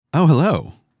Oh,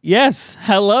 hello. Yes.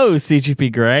 Hello,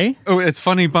 CGP Grey. Oh, it's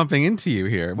funny bumping into you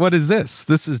here. What is this?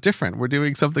 This is different. We're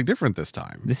doing something different this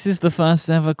time. This is the first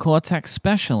ever Cortex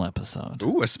special episode.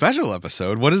 Ooh, a special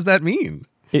episode. What does that mean?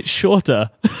 It's shorter.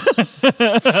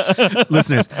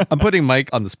 Listeners, I'm putting Mike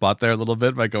on the spot there a little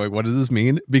bit by going, what does this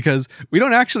mean? Because we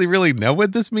don't actually really know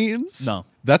what this means. No.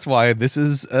 That's why this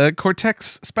is a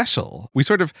Cortex special. We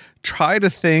sort of tried a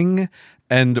thing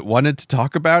and wanted to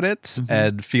talk about it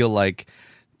and feel like,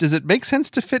 does it make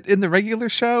sense to fit in the regular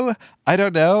show? I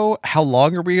don't know. How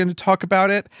long are we going to talk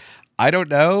about it? I don't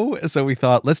know. So we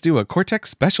thought, let's do a Cortex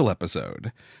special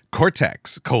episode.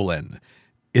 Cortex,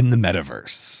 in the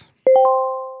Metaverse.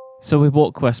 So we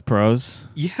bought Quest Pros.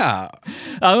 Yeah.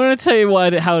 I'm going to tell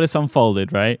you how this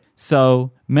unfolded, right?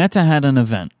 So Meta had an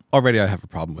event. Already I have a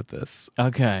problem with this.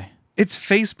 Okay. It's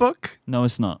Facebook. No,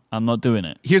 it's not. I'm not doing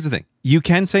it. Here's the thing. You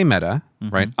can say Meta,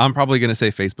 right? I'm probably going to say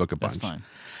Facebook a bunch. That's fine.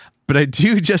 But I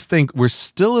do just think we're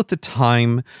still at the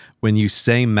time when you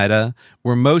say Meta,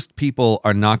 where most people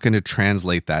are not going to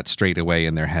translate that straight away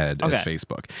in their head as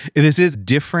Facebook. This is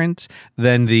different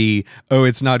than the,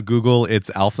 it's not Google, it's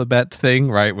Alphabet thing,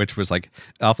 right? Which was like,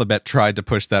 Alphabet tried to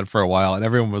push that for a while, and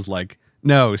everyone was like,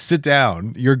 no, sit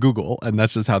down, you're Google, and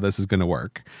that's just how this is going to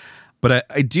work. But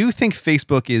I do think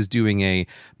Facebook is doing a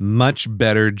much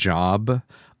better job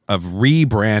of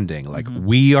rebranding. Like,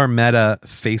 we are Meta,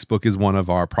 Facebook is one of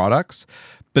our products.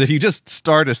 But if you just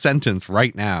start a sentence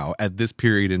right now at this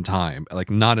period in time, like,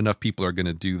 not enough people are going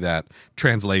to do that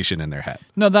translation in their head.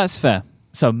 No, that's fair.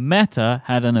 So Meta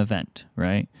had an event,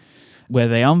 right, where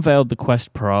they unveiled the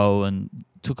Quest Pro and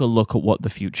took a look at what the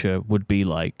future would be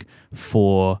like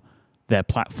for their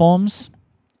platforms,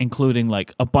 including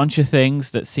like a bunch of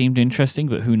things that seemed interesting,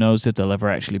 but who knows if they'll ever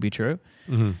actually be true.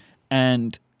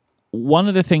 And one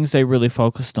of the things they really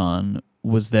focused on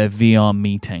was their VR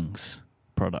meetings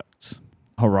products,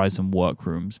 Horizon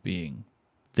Workrooms being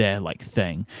their like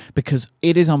thing, because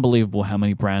it is unbelievable how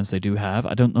many brands they do have.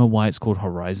 I don't know why it's called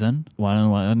Horizon. Why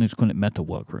don't I need to call it Meta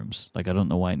Workrooms? Like, I don't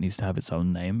know why it needs to have its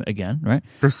own name again, right?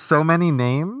 There's so many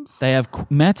names. They have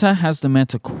Meta has the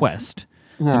Meta Quest.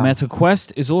 Yeah. The Meta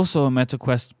Quest is also a Meta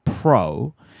Quest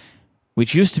Pro,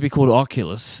 which used to be called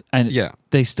Oculus, and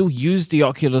they still use the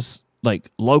Oculus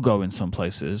like logo in some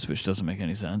places, which doesn't make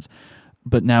any sense.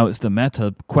 But now it's the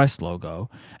Meta Quest logo.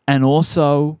 And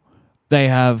also they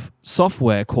have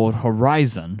software called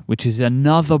Horizon, which is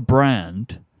another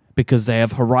brand because they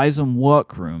have Horizon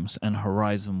Workrooms and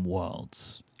Horizon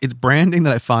Worlds. It's branding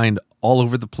that I find all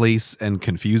over the place and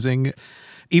confusing.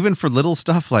 Even for little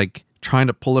stuff like trying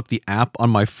to pull up the app on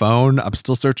my phone, I'm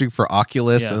still searching for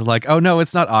Oculus. And like, oh no,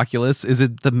 it's not Oculus. Is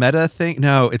it the Meta thing?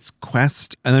 No, it's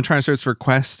Quest. And then trying to search for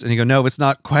Quest, and you go, no, it's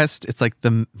not Quest. It's like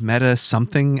the Meta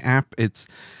something app.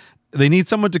 They need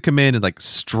someone to come in and like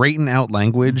straighten out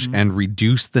language and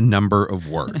reduce the number of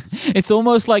words. It's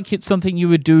almost like it's something you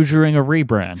would do during a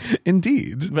rebrand.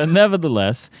 Indeed. But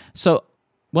nevertheless, so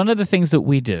one of the things that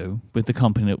we do with the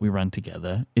company that we run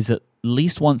together is at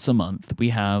least once a month, we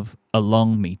have a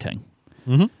long meeting.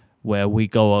 Where we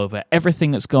go over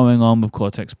everything that's going on with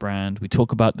Cortex brand. We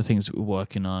talk about the things that we're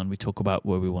working on. We talk about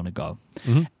where we want to go.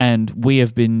 And we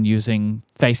have been using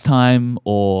FaceTime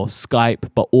or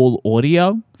Skype, but all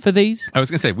audio for these. I was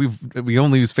going to say, we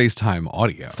only use FaceTime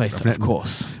audio. FaceTime, of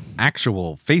course.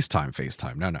 Actual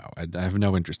FaceTime. No. I have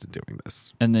no interest in doing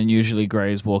this. And then usually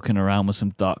Gray's walking around with some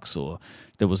ducks, or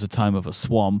there was a time of a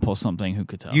swamp or something. Who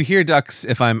could tell? You hear ducks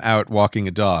if I'm out walking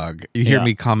a dog. You hear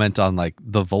me comment on like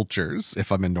the vultures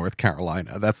if I'm in North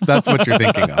Carolina. That's what you're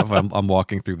thinking of. I'm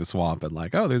walking through the swamp and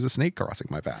like, oh, there's a snake crossing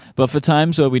my path. But for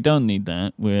times where we don't need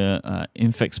that, we're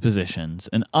in fixed positions.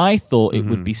 And I thought it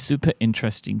would be super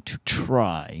interesting to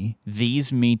try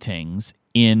these meetings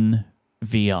in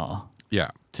VR.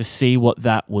 Yeah. To see what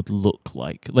that would look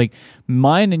like. Like,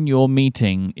 mine and your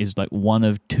meeting is like one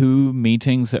of two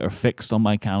meetings that are fixed on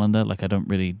my calendar. Like, I don't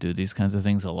really do these kinds of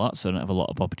things a lot, so I don't have a lot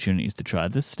of opportunities to try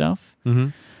this stuff.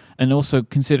 And also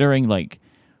considering like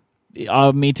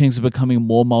our meetings are becoming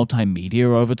more multimedia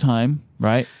over time,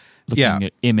 right? Looking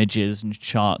at images and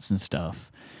charts and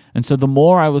stuff. And so the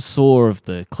more I saw of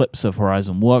the clips of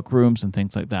Horizon Workrooms and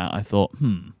things like that, I thought,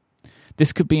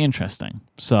 this could be interesting.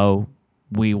 So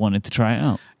we wanted to try it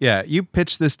out. Yeah, you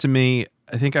pitched this to me.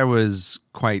 I think I was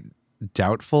quite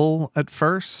doubtful at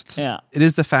first. Yeah. It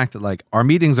is the fact that like our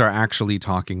meetings are actually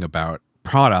talking about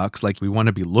products. Like, we want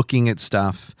to be looking at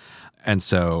stuff. And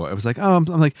so I was like, oh, I'm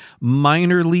like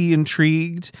minorly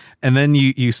intrigued. And then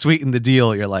you sweeten the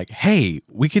deal. You're like, hey,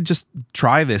 we could just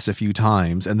try this a few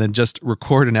times and then just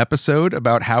record an episode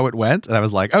about how it went. And I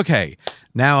was like, okay,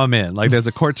 now I'm in. Like, there's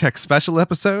a Cortex special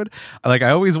episode. Like, I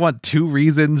always want 2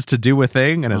 reasons to do a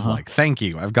thing. And it's like, thank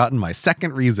you. I've gotten my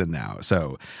second reason now.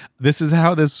 So this is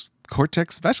how this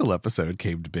Cortex special episode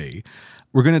came to be.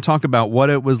 We're going to talk about what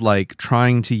it was like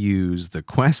trying to use the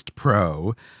Quest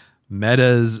Pro,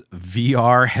 Meta's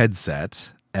VR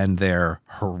headset, and their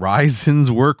Horizons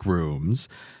workrooms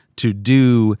to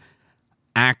do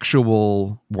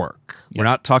actual work. Yep. We're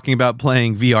not talking about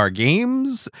playing VR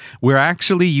games. We're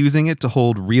actually using it to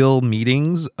hold real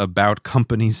meetings about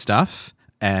company stuff.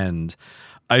 And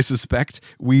I suspect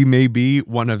we may be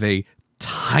one of a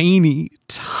tiny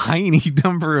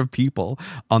number of people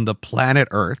on the planet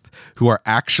Earth who are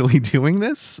actually doing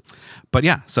this. But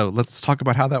yeah, so let's talk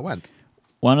about how that went.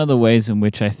 One of the ways in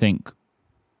which I think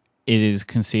it is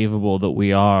conceivable that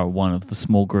we are one of the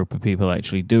small group of people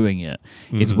actually doing it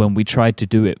is when we tried to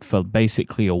do it for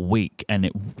basically a week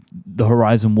and the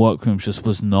Horizon Workrooms just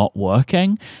was not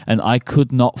working, and I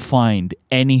could not find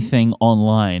anything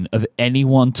online of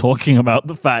anyone talking about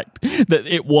the fact that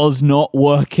it was not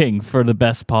working for the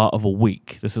best part of a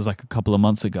week. This is like a couple of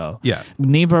months ago. Yeah.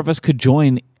 Neither of us could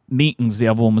join meetings the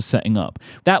other one was setting up.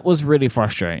 That was really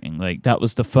frustrating. Like, that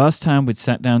was the first time we'd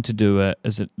sat down to do it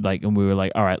and we were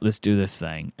like, all right, let's do this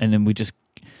thing. And then we just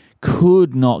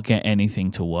could not get anything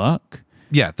to work.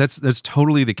 Yeah, that's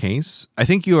totally the case. I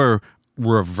think you are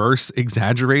reverse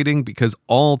exaggerating because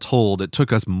all told, it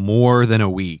took us more than a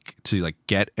week to like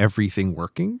get everything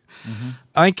working.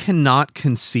 I cannot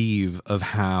conceive of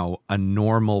how a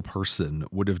normal person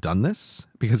would have done this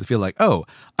because I feel like, oh,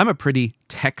 I'm a pretty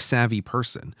tech savvy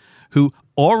person who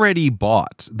already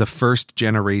bought the first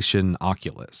generation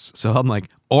Oculus. So I'm like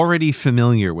already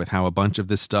familiar with how a bunch of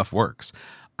this stuff works.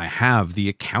 I have the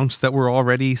accounts that were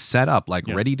already set up, like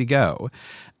ready to go.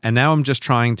 And now I'm just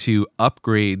trying to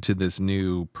upgrade to this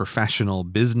new professional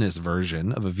business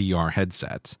version of a VR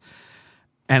headset.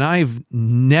 And I've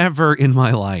never in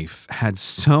my life had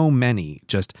so many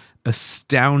just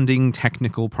astounding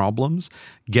technical problems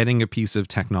getting a piece of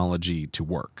technology to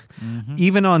work.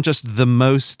 Even on just the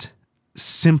most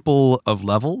simple of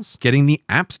levels, getting the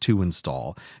apps to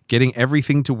install, getting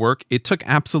everything to work, it took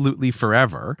absolutely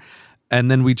forever. And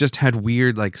then we just had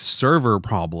weird like server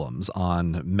problems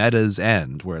on Meta's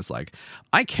end where it's like,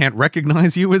 I can't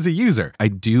recognize you as a user. I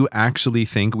do actually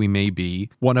think we may be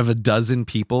one of a dozen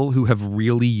people who have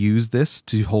really used this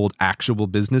to hold actual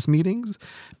business meetings.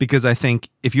 Because I think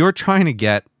if you're trying to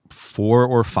get 4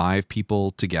 or 5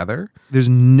 people together, there's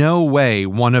no way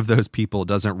one of those people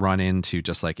doesn't run into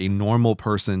just like a normal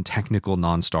person technical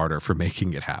non-starter for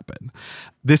making it happen.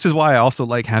 This is why I also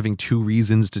like having 2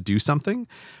 reasons to do something.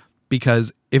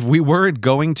 Because if we weren't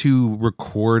going to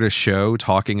record a show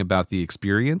talking about the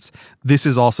experience, this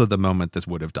is also the moment this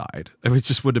would have died. It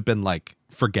just would have been like,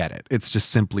 forget it. It's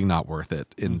just simply not worth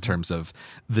it in terms of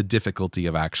the difficulty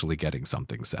of actually getting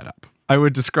something set up. I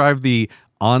would describe the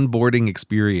onboarding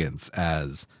experience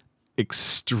as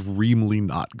extremely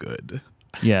not good.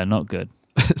 Yeah, not good.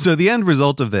 So the end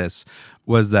result of this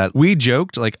was that we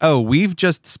joked like, oh, we've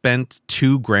just spent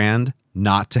 $2,000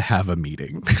 not to have a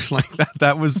meeting. Like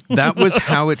that was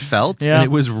how it felt. Yeah. And it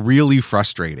was really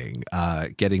frustrating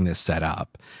getting this set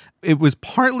up. It was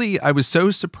partly, I was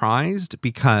so surprised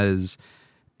because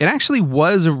it actually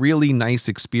was a really nice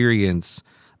experience.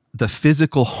 The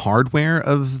physical hardware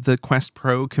of the Quest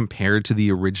Pro compared to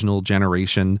the original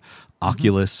generation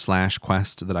Oculus /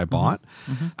 Quest that I bought.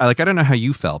 I don't know how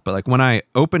you felt, but like when I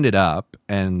opened it up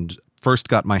and first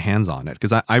got my hands on it,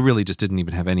 because I really just didn't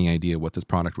even have any idea what this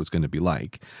product was going to be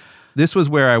like. This was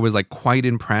where I was like quite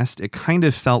impressed. It kind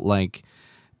of felt like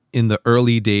in the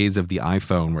early days of the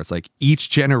iPhone where it's like each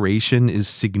generation is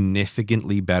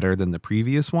significantly better than the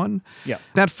previous one. Yeah.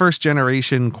 That first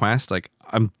generation Quest, like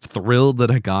I'm thrilled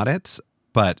that I got it,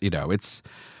 but it's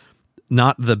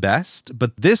not the best,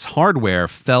 but this hardware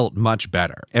felt much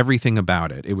better. Everything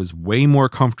about it. It was way more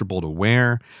comfortable to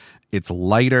wear. It's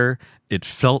lighter. It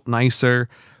felt nicer.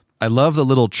 I love the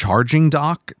little charging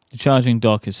dock. The charging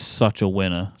dock is such a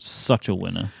winner. Such a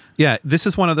winner. Yeah, this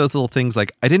is one of those little things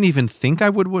like I didn't even think I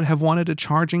would have wanted a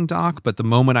charging dock, but the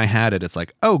moment I had it, it's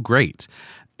like, oh, great.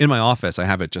 In my office, I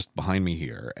have it just behind me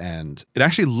here, and it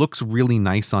actually looks really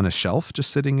nice on a shelf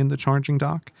just sitting in the charging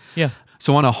dock. Yeah.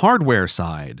 So on a hardware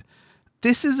side,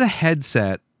 this is a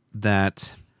headset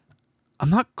that I'm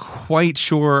not quite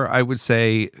sure I would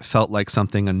say felt like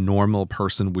something a normal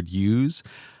person would use,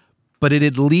 but it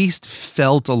at least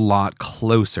felt a lot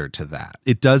closer to that.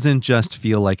 It doesn't just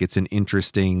feel like it's an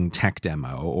interesting tech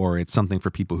demo or it's something for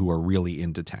people who are really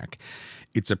into tech.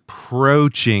 It's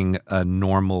approaching a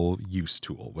normal use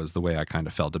tool was the way I kind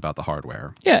of felt about the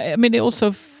hardware. Yeah, I mean, it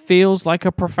also feels like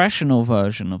a professional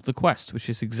version of the Quest, which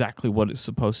is exactly what it's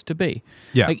supposed to be.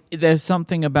 Yeah. Like, there's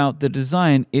something about the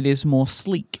design. It is more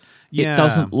sleek. Yeah. It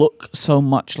doesn't look so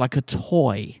much like a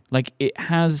toy. Like, it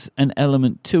has an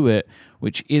element to it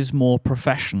which is more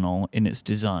professional in its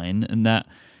design, and that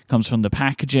comes from the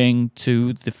packaging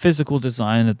to the physical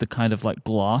design of the kind of like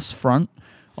glass front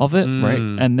of it, right?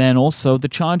 And then also the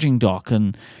charging dock,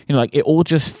 and like it all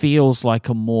just feels like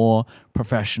a more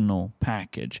professional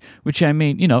package, which I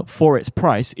mean, for its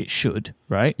price, it should,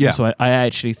 right? Yeah. So I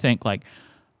actually think like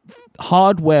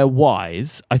hardware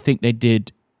wise, I think they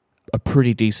did a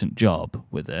pretty decent job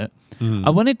with it. I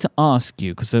wanted to ask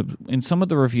you, because in some of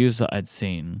the reviews that I'd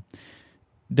seen,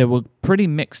 there were pretty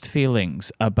mixed feelings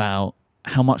about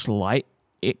how much light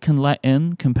it can let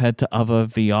in compared to other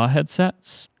VR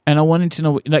headsets. And I wanted to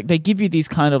know, like, they give you these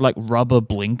kind of like rubber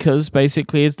blinkers,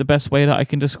 basically, is the best way that I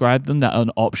can describe them, that are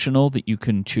optional that you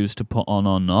can choose to put on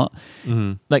or not.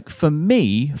 Like, for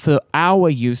me, for our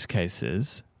use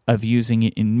cases of using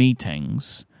it in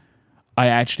meetings, I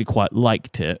actually quite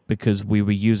liked it because we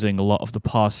were using a lot of the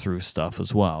pass-through stuff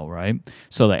as well, right?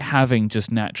 So, like, having just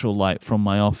natural light from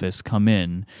my office come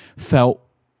in felt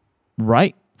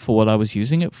right for what I was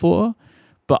using it for.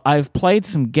 But I've played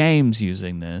some games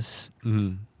using this,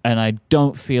 and I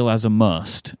don't feel as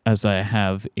immersed as I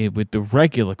have with the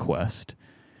regular Quest,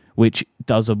 which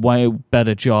does a way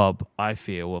better job, I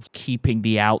feel, of keeping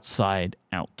the outside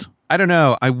out. I don't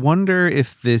know. I wonder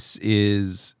if this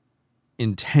is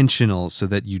intentional so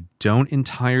that you don't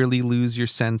entirely lose your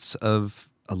sense of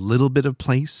a little bit of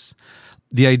place.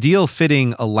 The ideal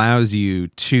fitting allows you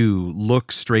to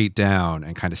look straight down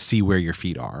and kind of see where your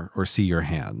feet are or see your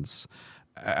hands.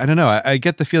 I don't know. I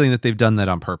get the feeling that they've done that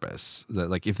on purpose. That,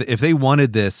 like, if they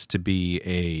wanted this to be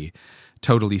a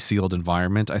totally sealed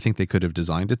environment, I think they could have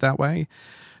designed it that way.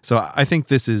 So I think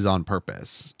this is on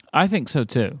purpose. I think so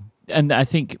too. And I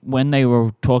think when they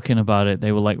were talking about it,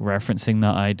 they were like referencing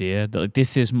that idea that like,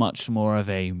 this is much more of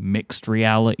a mixed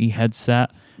reality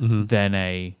headset than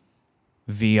a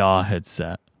VR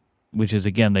headset, which is,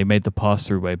 again, they made the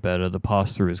pass-through way better. The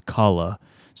pass-through is color.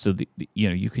 So,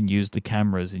 you can use the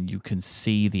cameras and you can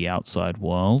see the outside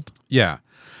world. Yeah.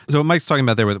 So what Mike's talking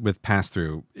about there with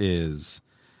pass-through is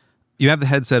you have the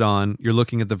headset on, you're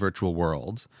looking at the virtual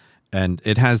world, and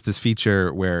it has this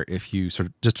feature where if you sort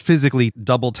of just physically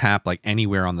double tap like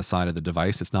anywhere on the side of the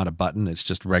device, it's not a button, it's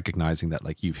just recognizing that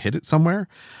like you've hit it somewhere.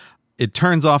 It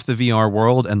turns off the VR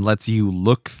world and lets you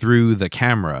look through the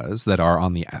cameras that are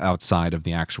on the outside of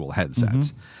the actual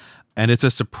headset. And it's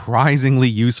a surprisingly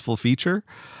useful feature.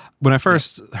 When I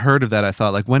first heard of that, I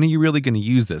thought, like, when are you really going to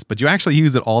use this? But you actually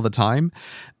use it all the time.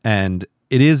 And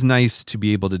it is nice to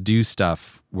be able to do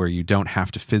stuff where you don't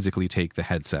have to physically take the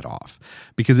headset off.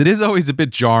 Because it is always a bit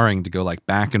jarring to go like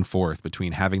back and forth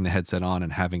between having the headset on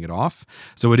and having it off.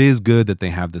 So it is good that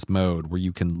they have this mode where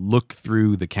you can look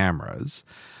through the cameras.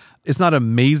 It's not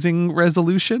amazing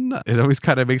resolution. It always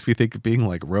kind of makes me think of being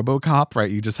like RoboCop, right?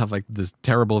 You just have like this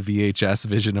terrible VHS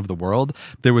vision of the world.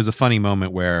 There was a funny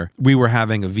moment where we were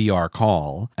having a VR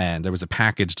call and there was a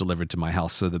package delivered to my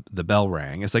house. So the bell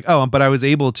rang. It's like, oh, but I was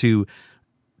able to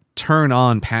turn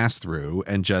on pass-through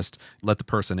and just let the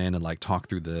person in and like talk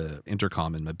through the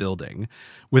intercom in my building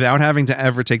without having to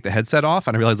ever take the headset off.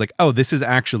 And I realized like, oh, this is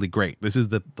actually great. This is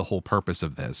the whole purpose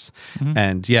of this.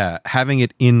 And yeah, having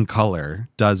it in color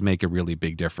does make a really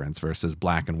big difference versus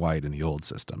black and white in the old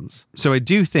systems. So I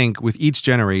do think with each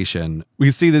generation,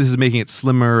 we see that this is making it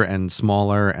slimmer and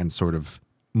smaller and sort of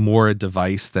more a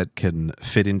device that can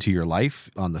fit into your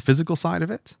life on the physical side of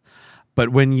it. But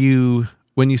when you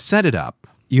set it up,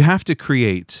 you have to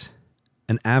create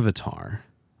an avatar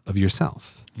of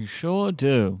yourself. You sure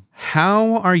do.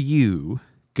 How are you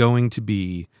going to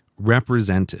be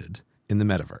represented in the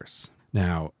metaverse?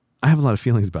 Now, I have a lot of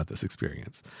feelings about this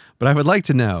experience, but I would like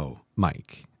to know,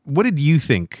 Mike, what did you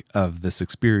think of this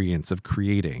experience of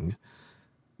creating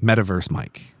Metaverse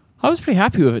Mike? I was pretty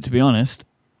happy with it, to be honest.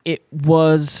 It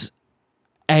was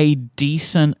a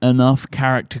decent enough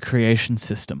character creation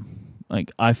system.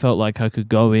 Like, I felt like I could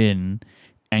go in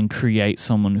and create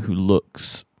someone who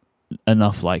looks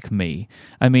enough like me.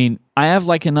 I mean, I have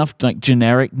like enough like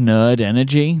generic nerd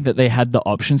energy that they had the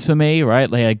options for me,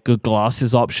 right? They had good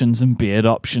glasses options and beard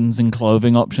options and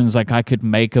clothing options. Like I could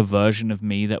make a version of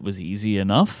me that was easy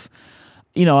enough.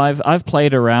 I've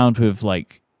played around with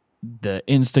like the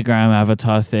Instagram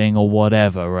avatar thing or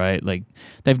whatever, right? Like,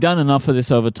 they've done enough of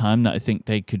this over time that I think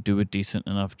they could do a decent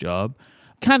enough job.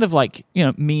 Kind of like,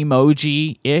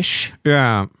 Memoji-ish.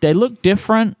 Yeah. They look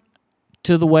different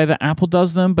to the way that Apple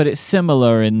does them, but it's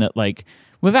similar in that, like,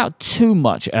 without too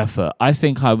much effort, I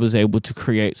think I was able to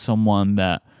create someone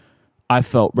that I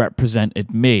felt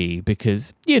represented me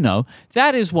because,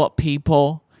 that is what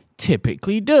people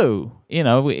typically do,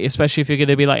 especially if you're going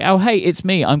to be like, oh, hey, it's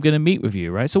me, I'm going to meet with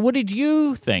you, right? So what did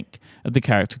you think of the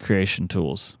character creation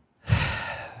tools?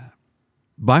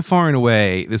 By far and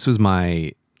away, this was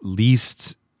my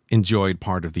least enjoyed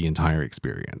part of the entire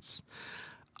experience.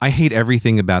 I hate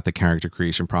everything about the character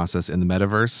creation process in the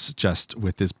metaverse, just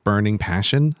with this burning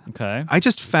passion. Okay. I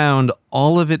just found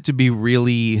all of it to be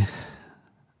really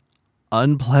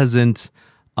unpleasant,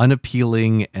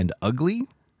 unappealing, and ugly.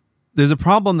 There's a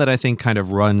problem that I think kind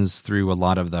of runs through a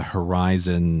lot of the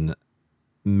Horizon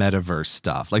metaverse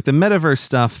stuff, like the metaverse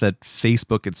stuff that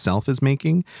Facebook itself is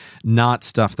making, not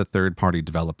stuff that third-party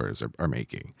developers are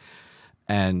making.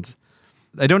 And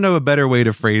I don't know a better way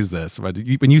to phrase this, but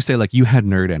when you say like you had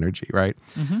nerd energy, right?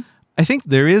 Mm-hmm. I think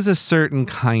there is a certain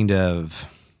kind of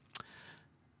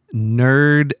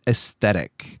nerd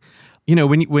aesthetic.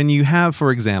 When you have,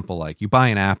 for example, like you buy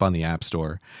an app on the App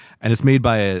Store and it's made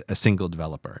by a single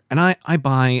developer. And I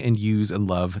buy and use and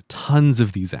love tons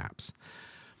of these apps.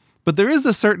 But there is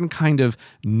a certain kind of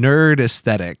nerd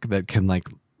aesthetic that can like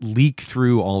leak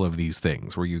through all of these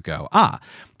things where you go,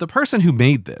 the person who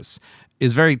made this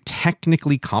is very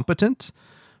technically competent,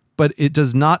 but it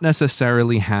does not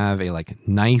necessarily have a like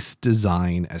nice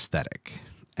design aesthetic.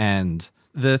 And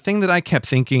the thing that I kept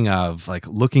thinking of, like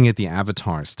looking at the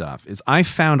avatar stuff, is I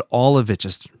found all of it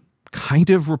just kind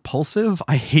of repulsive.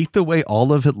 I hate the way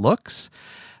all of it looks.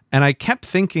 And I kept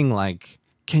thinking like,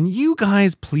 can you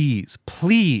guys please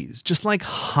just like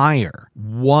hire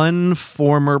one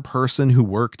former person who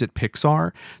worked at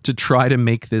Pixar to try to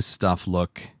make this stuff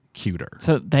look cuter?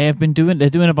 So they're doing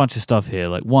a bunch of stuff here.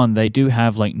 Like, one, they do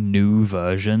have like new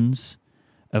versions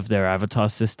of their avatar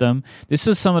system. This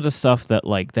was some of the stuff that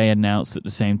like they announced at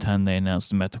the same time they announced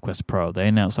the MetaQuest Pro. They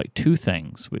announced like two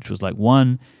things, which was like,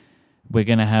 one, we're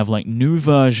going to have like new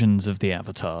versions of the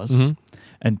avatars. Mm-hmm.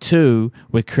 And two,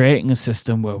 we're creating a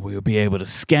system where we'll be able to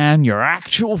scan your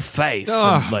actual face.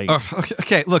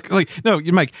 Okay, look, no,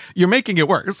 Mike, you're making it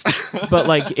worse. But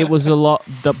like, it was a lot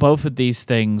that both of these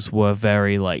things were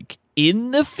very like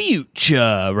in the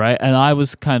future, right? And I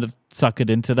was kind of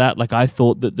suckered into that. Like, I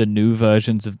thought that the new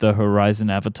versions of the Horizon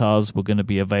avatars were going to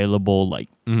be available like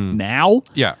now.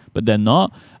 Yeah. But they're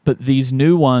not. But these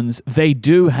new ones, they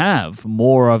do have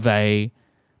more of a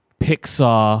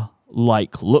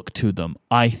Pixar-like look to them,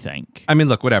 I think. I mean,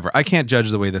 look, whatever. I can't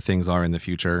judge the way that things are in the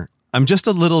future. I'm just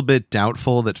a little bit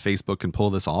doubtful that Facebook can pull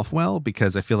this off well,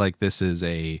 because I feel like this is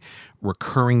a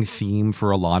recurring theme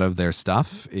for a lot of their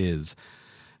stuff.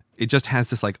 It just has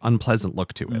this like unpleasant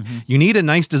look to it. Mm-hmm. You need a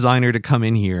nice designer to come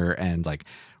in here and like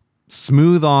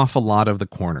smooth off a lot of the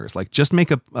corners. Like, just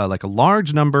make a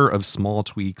large number of small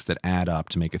tweaks that add up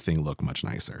to make a thing look much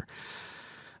nicer.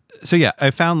 So yeah,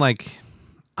 I found like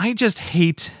I just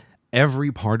hate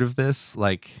every part of this.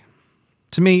 Like,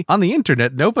 to me, on the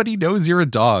internet, nobody knows you're a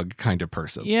dog kind of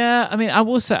person. Yeah, I mean, I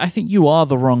will say, I think you are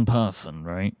the wrong person,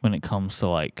 right? When it comes to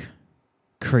like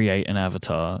create an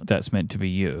avatar that's meant to be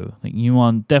you. Like, you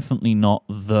are definitely not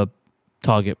the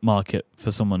target market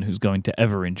for someone who's going to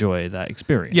ever enjoy that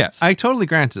experience. Yeah, I totally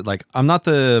grant it. Like, I'm not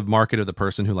the market of the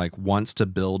person who like wants to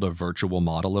build a virtual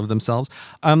model of themselves.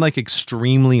 I'm like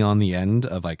extremely on the end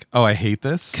of like, oh, I hate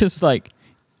this. Because like,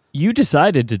 you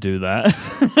decided to do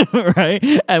that, right?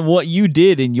 And what you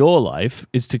did in your life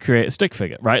is to create a stick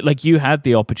figure, right? Like, you had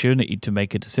the opportunity to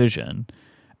make a decision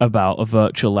about a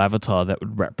virtual avatar that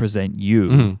would represent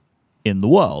you in the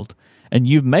world. And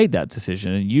you've made that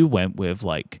decision, and you went with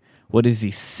like, what is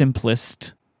the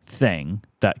simplest thing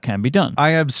that can be done?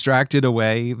 I abstracted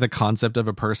away the concept of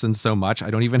a person so much, I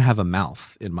don't even have a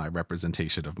mouth in my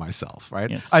representation of myself, right?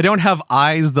 Yes. I don't have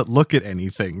eyes that look at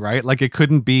anything, right? Like, it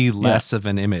couldn't be less of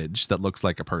an image that looks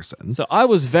like a person. So I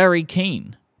was very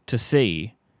keen to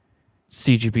see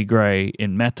CGP Grey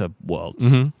in Meta Worlds.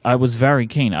 Mm-hmm. I was very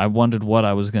keen. I wondered what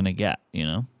I was going to get, you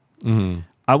know? Mm-hmm.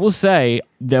 I will say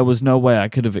there was no way I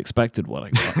could have expected what I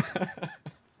got.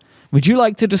 Would you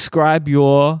like to describe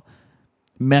your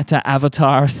Meta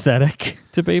avatar aesthetic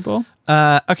to people?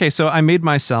 Okay, so I made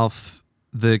myself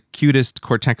the cutest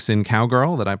Cortexan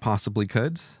cowgirl that I possibly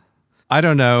could. I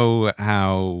don't know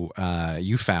how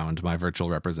you found my virtual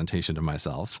representation of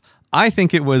myself. I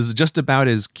think it was just about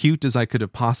as cute as I could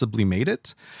have possibly made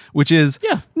it, which is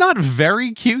not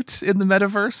very cute in the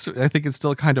metaverse. I think it's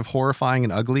still kind of horrifying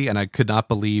and ugly, and I could not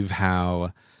believe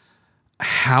how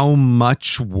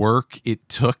much work it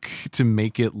took to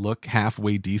make it look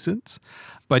halfway decent.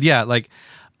 But yeah, like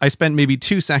I spent maybe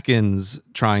 2 seconds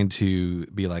trying to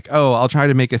be like, oh, I'll try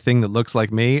to make a thing that looks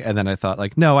like me. And then I thought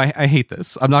like, no, I hate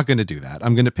this. I'm not going to do that.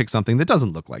 I'm going to pick something that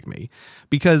doesn't look like me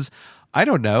because I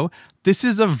don't know. This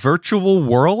is a virtual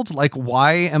world. Like,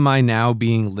 why am I now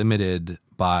being limited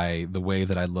by the way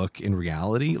that I look in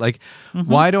reality? Like,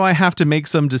 why do I have to make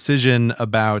some decision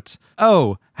about,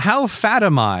 oh, how fat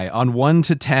am I on 1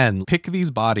 to 10? Pick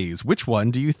these bodies. Which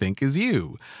one do you think is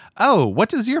you? Oh, what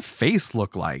does your face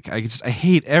look like? I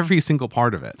hate every single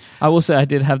part of it. I will say I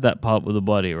did have that part with the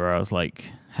body where I was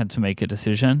like, had to make a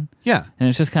decision. Yeah. And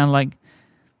it's just kind of like,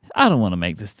 I don't want to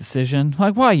make this decision.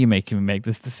 Like, why are you making me make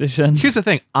this decision? Here's the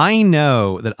thing. I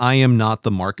know that I am not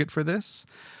the market for this,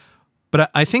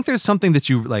 but I think there's something that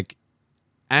you like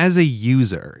as a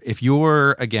user, if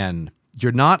you're, again,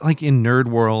 you're not like in nerd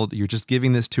world, you're just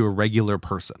giving this to a regular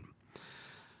person.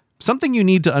 Something you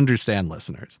need to understand,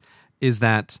 listeners, is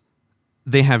that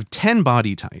they have 10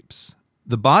 body types.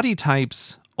 The body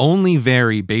types only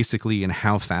vary basically in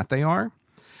how fat they are.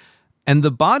 And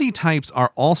the body types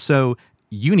are also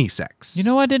unisex. You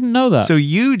know, I didn't know that. So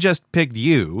you just picked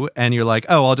you and you're like,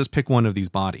 oh, I'll just pick one of these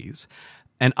bodies.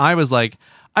 And I was like,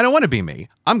 I don't want to be me.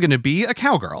 I'm going to be a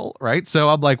cowgirl, right? So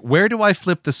I'm like, where do I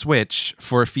flip the switch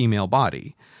for a female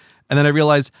body? And then I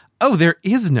realized, oh, there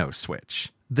is no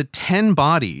switch. The 10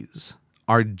 bodies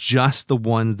are just the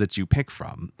ones that you pick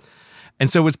from. And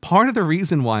so it's part of the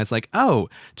reason why it's like, oh,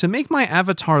 to make my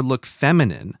avatar look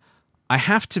feminine, I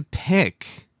have to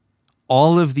pick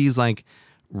all of these like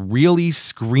really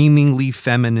screamingly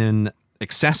feminine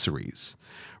accessories,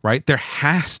 right? There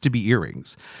has to be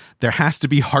earrings. There has to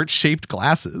be heart-shaped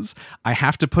glasses. I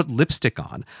have to put lipstick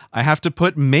on. I have to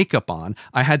put makeup on.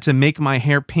 I had to make my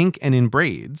hair pink and in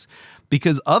braids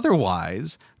because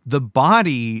otherwise the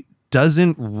body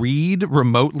doesn't read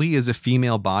remotely as a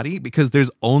female body because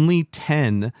there's only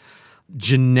 10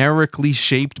 generically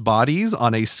shaped bodies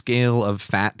on a scale of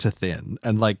fat to thin.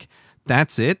 And like,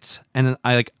 that's it. And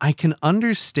I can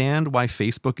understand why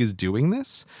Facebook is doing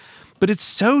this, but it's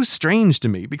so strange to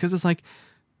me because it's like,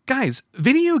 guys,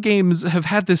 video games have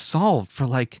had this solved for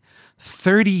like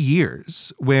 30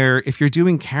 years, where if you're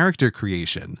doing character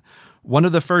creation, one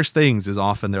of the first things is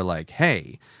often they're like,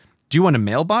 hey, do you want a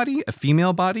male body, a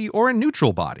female body, or a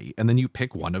neutral body? And then you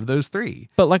pick one of those 3.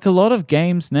 But like a lot of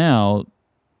games now,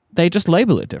 they just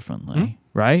label it differently,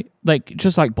 right? Like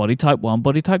just like body type 1,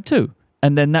 body type 2.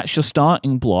 And then that's your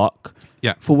starting block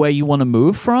for where you want to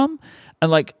move from. And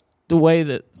like the way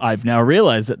that I've now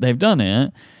realized that they've done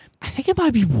it, I think it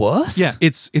might be worse. Yeah,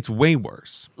 it's way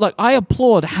worse. Like I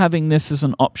applaud having this as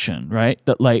an option, right?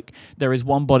 That like there is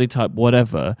one body type,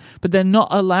 whatever, but they're not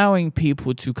allowing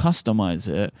people to customize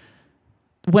it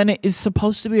when it is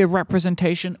supposed to be a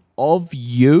representation of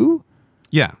you.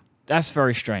 Yeah. That's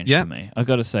very strange to me. I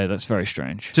got to say, that's very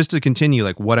strange. Just to continue,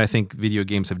 like what I think video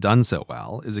games have done so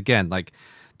well is, again, like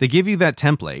they give you that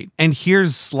template and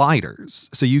here's sliders.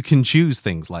 So you can choose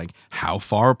things like how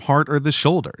far apart are the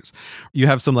shoulders? You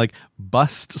have some like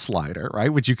bust slider,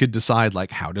 right? Which you could decide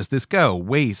like, how does this go?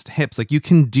 Waist, hips, like you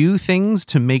can do things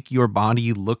to make your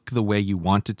body look the way you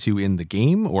want it to in the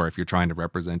game. Or if you're trying to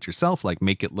represent yourself, like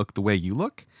make it look the way you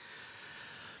look.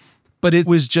 But it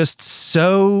was just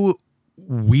so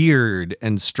weird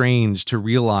and strange to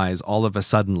realize all of a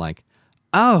sudden like,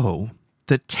 oh,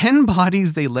 the 10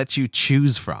 bodies they let you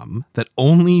choose from that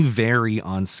only vary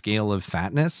on scale of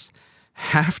fatness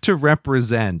have to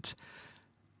represent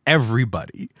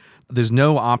everybody. There's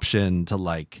no option to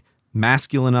like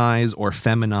masculinize or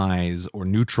feminize or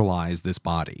neutralize this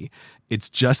body. It's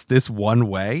just this one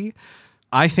way.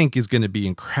 I think is going to be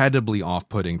incredibly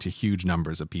off-putting to huge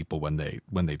numbers of people when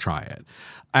they try it.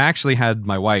 I actually had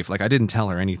my wife, like I didn't tell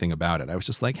her anything about it. I was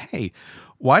just like, hey,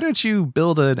 why don't you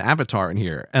build an avatar in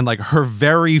here? And like her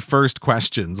very first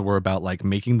questions were about like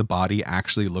making the body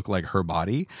actually look like her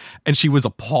body. And she was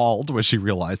appalled when she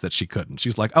realized that she couldn't.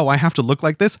 She's like, oh, I have to look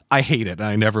like this? I hate it and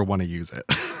I never want to use it.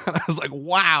 And I was like,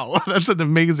 wow, that's an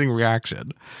amazing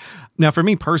reaction. Now, for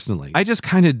me personally, I just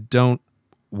kind of don't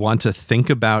want to think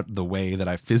about the way that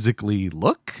I physically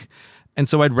look. And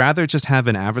so I'd rather just have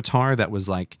an avatar that was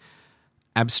like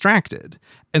abstracted.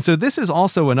 And so this is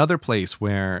also another place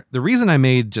where the reason I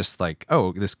made just like,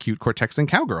 oh, this cute Cortex and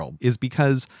cowgirl is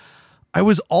because I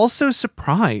was also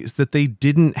surprised that they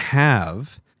didn't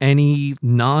have any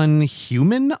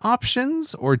non-human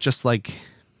options or just like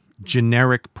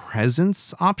generic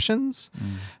presence options.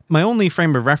 My only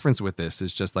frame of reference with this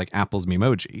is just like Apple's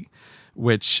Memoji,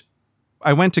 which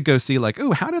I went to go see like,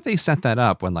 oh, how do they set that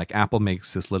up when like Apple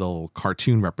makes this little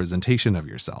cartoon representation of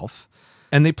yourself?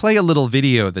 And they play a little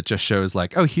video that just shows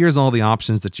like, oh, here's all the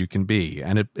options that you can be.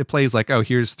 And it plays like, oh,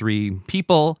 here's 3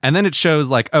 people. And then it shows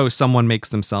like, oh, someone makes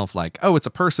themselves like, oh, it's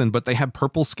a person, but they have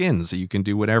purple skin, so you can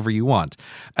do whatever you want.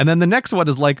 And then the next one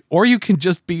is like, or you can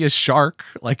just be a shark.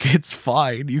 Like, it's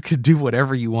fine. You can do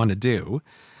whatever you want to do.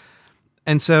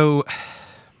 And so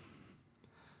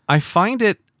I find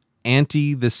it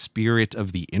anti the spirit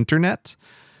of the internet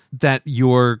that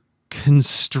you're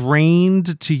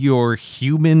constrained to your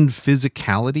human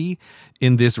physicality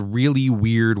in this really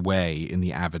weird way in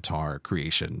the avatar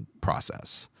creation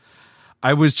process.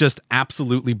 I was just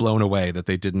absolutely blown away that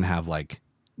they didn't have like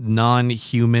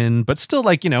non-human, but still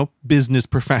like, business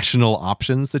professional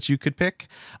options that you could pick.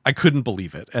 I couldn't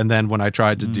believe it. And then when I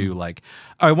tried to do like,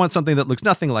 I want something that looks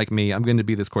nothing like me, I'm going to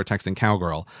be this Cortex and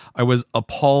cowgirl, I was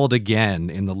appalled again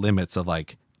in the limits of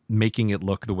like making it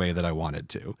look the way that I wanted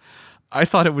to. I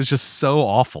thought it was just so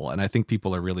awful, and I think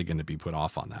people are really going to be put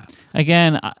off on that.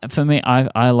 Again, for me,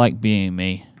 I like being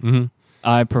me. Mm-hmm.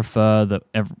 I prefer that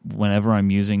whenever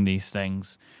I'm using these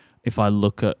things, if I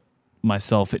look at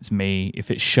myself, it's me.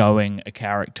 If it's showing a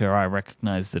character, I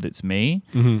recognize that it's me.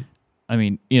 Mm-hmm. I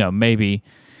mean, maybe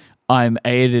I'm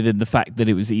aided in the fact that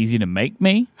it was easy to make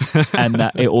me, and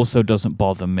that it also doesn't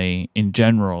bother me in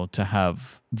general to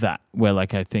have that, where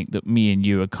like I think that me and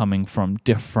you are coming from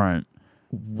different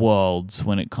worlds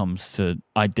when it comes to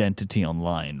identity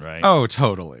online, right? Oh,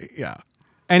 totally. Yeah.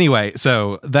 Anyway,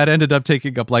 so that ended up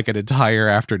taking up like an entire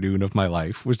afternoon of my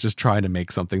life, was just trying to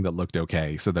make something that looked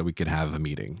okay so that we could have a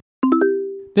meeting.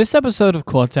 This episode of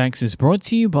Cortex is brought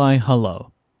to you by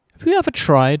Hello. Have you ever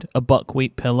tried a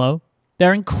buckwheat pillow?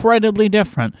 They're incredibly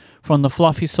different from the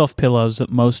fluffy soft pillows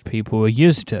that most people are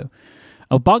used to.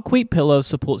 A buckwheat pillow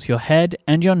supports your head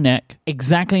and your neck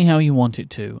exactly how you want it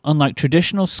to, unlike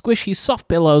traditional squishy soft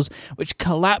pillows which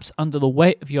collapse under the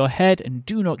weight of your head and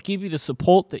do not give you the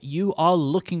support that you are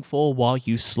looking for while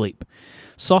you sleep.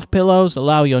 Soft pillows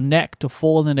allow your neck to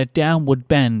fall in a downward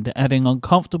bend, adding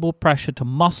uncomfortable pressure to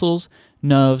muscles,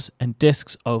 nerves, and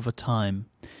discs over time.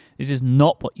 This is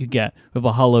not what you get with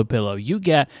a Hello pillow. You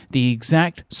get the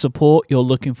exact support you're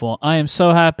looking for. I am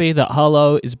so happy that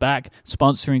Hello is back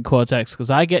sponsoring Cortex because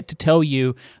I get to tell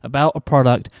you about a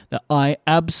product that I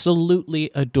absolutely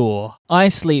adore. I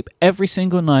sleep every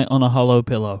single night on a Hello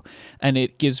pillow, and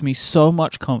it gives me so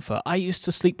much comfort. I used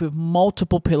to sleep with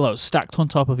multiple pillows stacked on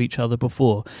top of each other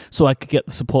before so I could get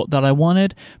the support that I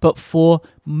wanted, but for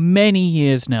many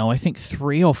years now, I think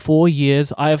 3 or 4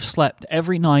 years, I have slept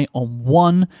every night on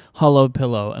one Hello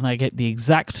pillow, and I get the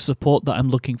exact support that I'm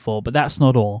looking for, but that's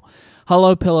not all.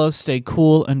 Hello pillows stay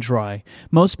cool and dry.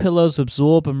 Most pillows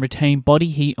absorb and retain body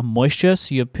heat and moisture,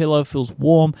 so your pillow feels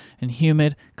warm and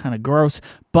humid, kind of gross.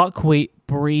 Buckwheat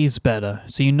breathes better,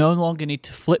 so you no longer need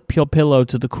to flip your pillow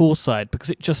to the cool side because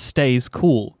it just stays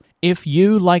cool. If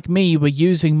you, like me, were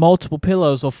using multiple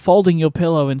pillows or folding your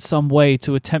pillow in some way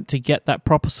to attempt to get that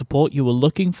proper support you were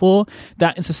looking for,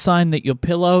 that is a sign that your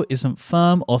pillow isn't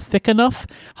firm or thick enough.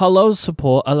 Hello's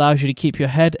support allows you to keep your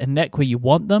head and neck where you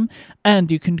want them,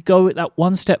 and you can go that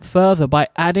one step further by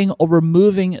adding or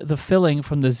removing the filling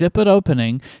from the zippered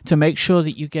opening to make sure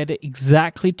that you get it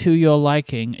exactly to your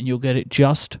liking and you'll get it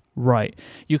just right.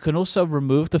 You can also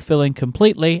remove the filling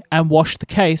completely and wash the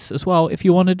case as well if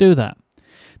you want to do that.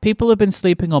 People have been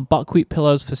sleeping on buckwheat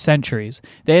pillows for centuries.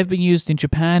 They have been used in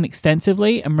Japan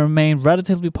extensively and remain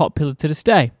relatively popular to this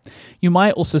day. You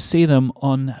might also see them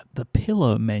on the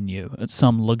pillow menu at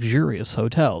some luxurious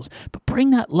hotels. But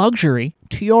bring that luxury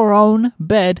to your own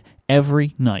bed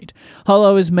every night.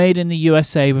 Hello is made in the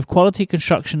USA with quality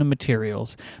construction and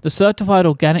materials. The certified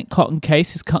organic cotton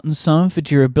case is cut and sewn for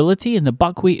durability, and the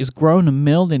buckwheat is grown and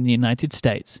milled in the United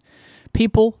States.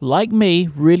 People like me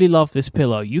really love this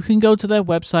pillow. You can go to their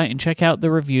website and check out the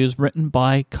reviews written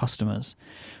by customers.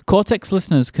 Cortex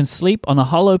listeners can sleep on a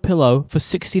Hello pillow for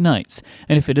 60 nights.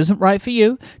 And if it isn't right for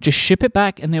you, just ship it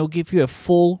back and they will give you a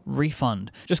full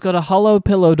refund. Just go to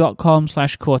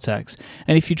hellopillow.com/Cortex.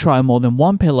 And if you try more than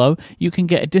one pillow, you can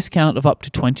get a discount of up to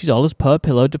 $20 per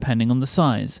pillow depending on the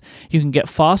size. You can get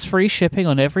fast free shipping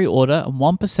on every order, and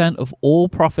 1% of all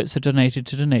profits are donated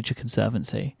to the Nature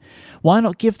Conservancy. why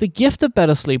not give the gift of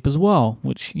better sleep as well,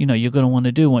 which, you're going to want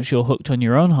to do once you're hooked on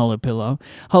your own Hello pillow.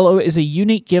 Hello is a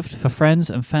unique gift for friends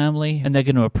and family, and they're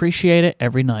going to appreciate it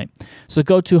every night. So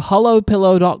go to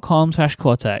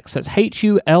hellopillow.com/Cortex. That's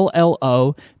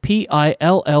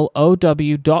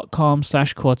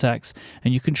HULLOPILLOW.com/Cortex,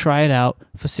 and you can try it out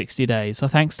for 60 days. So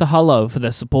thanks to Hello for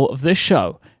their support of this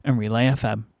show and Relay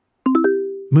FM.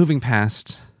 Moving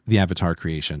past the avatar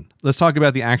creation, let's talk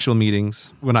about the actual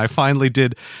meetings. When I finally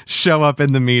did show up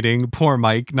in the meeting, poor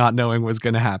Mike not knowing what was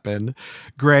going to happen,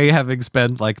 Gray having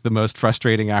spent like the most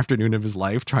frustrating afternoon of his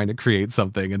life trying to create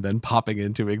something and then popping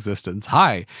into existence.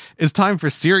 Hi, it's time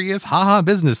for serious haha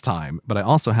business time, but I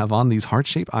also have on these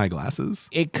heart-shaped eyeglasses.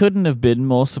 It couldn't have been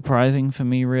more surprising for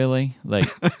me, really.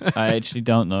 Like, I actually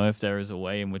don't know if there is a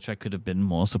way in which I could have been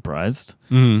more surprised.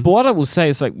 But what I will say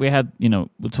is, like, we had,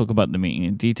 we'll talk about the meeting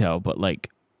in detail, but like,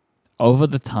 over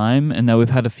the time, and now we've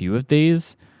had a few of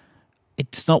these,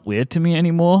 it's not weird to me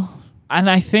anymore. And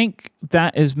I think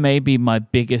that is maybe my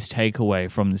biggest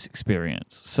takeaway from this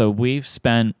experience. So we've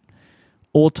spent,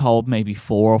 all told, maybe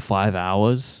 4 or 5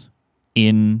 hours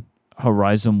in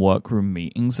Horizon Workroom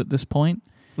meetings at this point.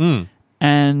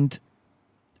 And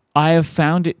I have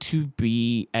found it to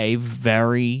be a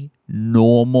very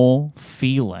normal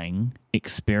feeling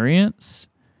experience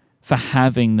for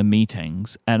having the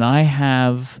meetings. And I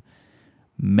have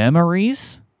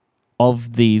memories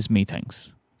of these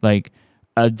meetings. Like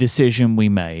a decision we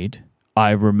made,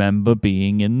 I remember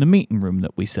being in the meeting room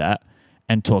that we sat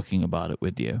and talking about it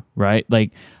with you, right? Like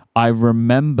I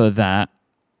remember that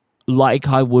like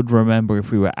I would remember if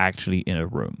we were actually in a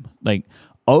room. Like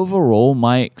overall,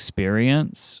 my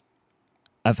experience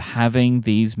of having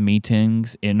these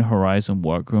meetings in Horizon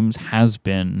Workrooms has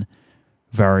been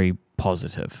very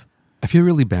positive. I feel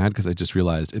really bad because I just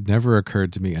realized it never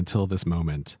occurred to me until this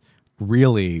moment,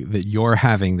 really, that you're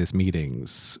having these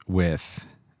meetings with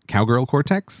Cowgirl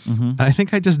Cortex. And I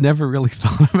think I just never really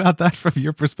thought about that from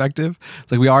your perspective.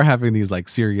 It's like we are having these like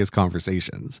serious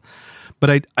conversations.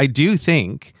 But I do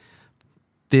think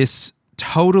this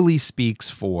totally speaks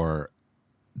for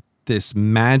this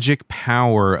magic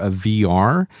power of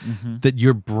VR that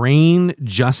your brain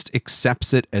just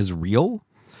accepts it as real.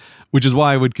 Which is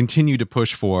why I would continue to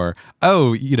push for,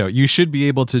 you should be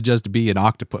able to just be an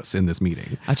octopus in this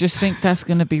meeting. I just think that's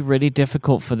going to be really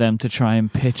difficult for them to try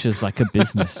and pitch as like a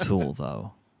business tool,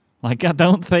 though. Like, I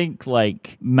don't think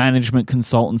like management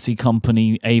consultancy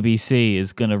company ABC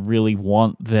is going to really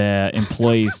want their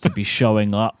employees to be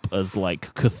showing up as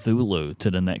like Cthulhu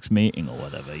to the next meeting or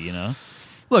whatever,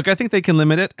 Look, I think they can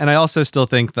limit it. And I also still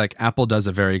think like Apple does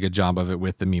a very good job of it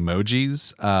with the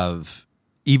Memojis of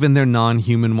even their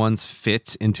non-human ones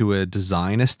fit into a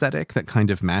design aesthetic that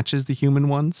kind of matches the human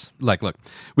ones. Like, look,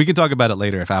 we can talk about it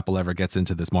later if Apple ever gets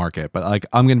into this market, but like,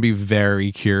 I'm going to be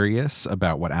very curious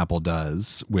about what Apple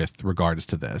does with regards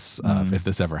to this, if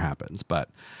this ever happens. But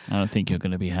I don't think you're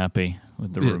going to be happy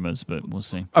with the rumors, but we'll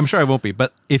see. I'm sure I won't be.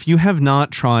 But if you have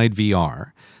not tried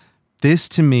VR, this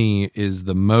to me is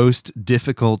the most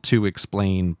difficult to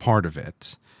explain part of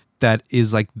it. That is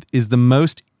the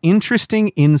most interesting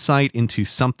insight into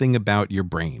something about your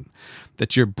brain,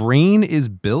 that your brain is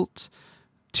built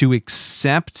to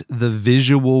accept the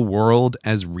visual world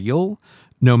as real,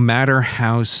 no matter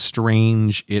how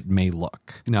strange it may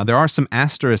look. Now, there are some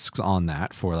asterisks on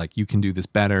that for like, you can do this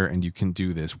better and you can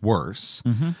do this worse,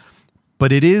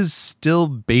 but it is still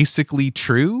basically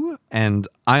true. And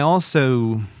I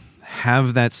also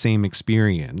have that same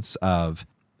experience of,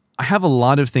 I have a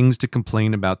lot of things to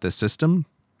complain about this system,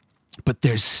 but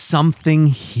there's something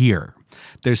here.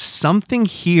 There's something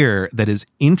here that is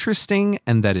interesting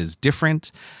and that is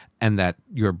different and that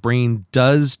your brain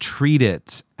does treat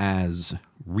it as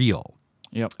real.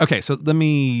 Yep. Okay, so let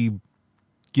me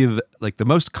give like the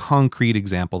most concrete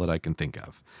example that I can think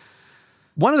of.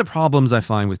 One of the problems I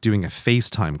find with doing a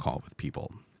FaceTime call with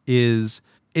people is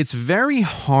it's very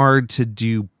hard to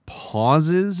do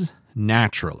pauses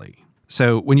naturally.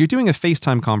 So when you're doing a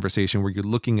FaceTime conversation where you're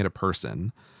looking at a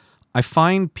person, I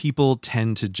find people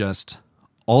tend to just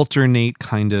alternate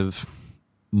kind of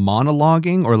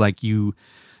monologuing, or like you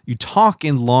talk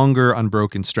in longer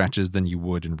unbroken stretches than you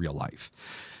would in real life.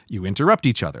 You interrupt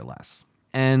each other less.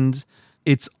 And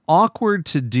it's awkward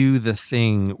to do the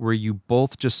thing where you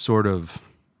both just sort of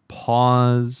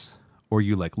pause or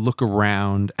you like look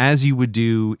around as you would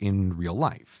do in real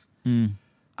life.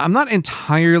 I'm not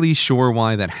entirely sure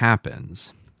why that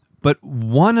happens, but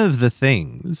one of the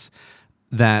things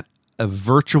that a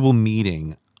virtual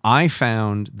meeting, I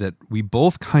found that we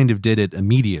both kind of did it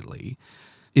immediately,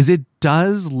 is it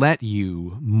does let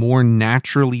you more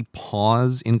naturally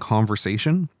pause in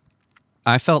conversation.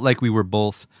 I felt like we were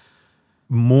both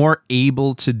more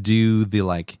able to do the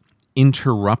like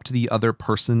interrupt the other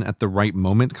person at the right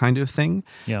moment kind of thing.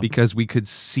 Yeah. Because we could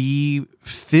see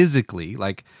physically,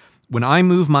 like when I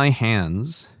move my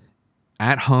hands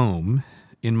at home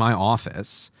in my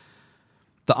office,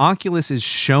 the Oculus is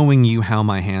showing you how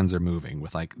my hands are moving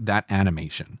with like that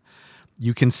animation.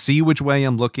 You can see which way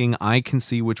I'm looking. I can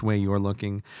see which way you're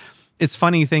looking. It's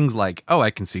funny things like, oh,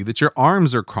 I can see that your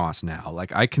arms are crossed now.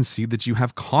 Like I can see that you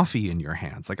have coffee in your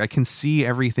hands. Like I can see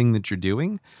everything that you're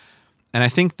doing. And I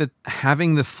think that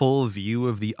having the full view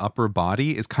of the upper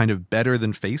body is kind of better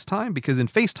than FaceTime, because in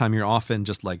FaceTime, you're often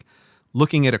just like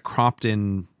looking at a cropped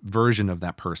in version of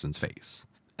that person's face.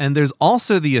 And there's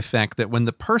also the effect that when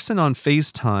the person on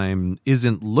FaceTime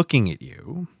isn't looking at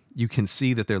you, you can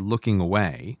see that they're looking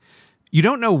away. You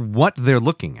don't know what they're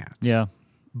looking at. Yeah.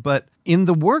 But in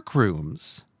the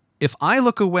workrooms, if I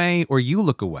look away or you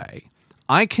look away,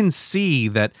 I can see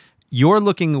that you're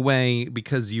looking away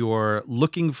because you're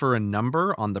looking for a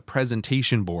number on the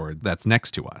presentation board that's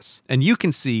next to us. And you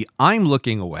can see I'm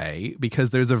looking away because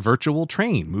there's a virtual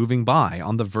train moving by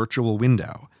on the virtual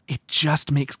window. It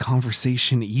just makes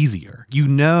conversation easier. You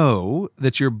know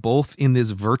that you're both in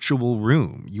this virtual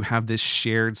room. You have this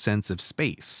shared sense of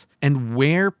space. And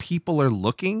where people are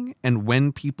looking and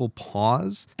when people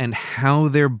pause and how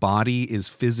their body is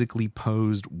physically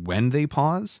posed when they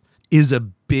pause is a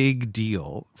big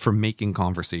deal for making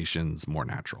conversations more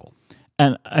natural.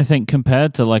 And I think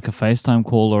compared to like a FaceTime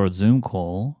call or a Zoom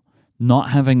call, not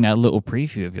having that little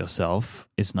preview of yourself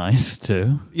is nice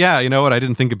too. Yeah, you know what? I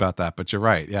didn't think about that, but you're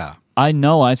right. Yeah. I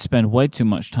know I spend way too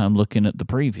much time looking at the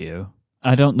preview.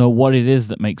 I don't know what it is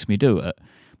that makes me do it.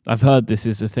 I've heard this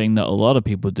is a thing that a lot of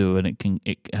people do, and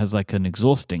it has like an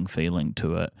exhausting feeling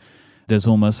to it. There's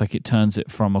almost like it turns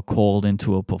it from a call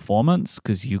into a performance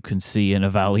because you can see and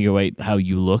evaluate how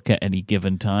you look at any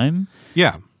given time.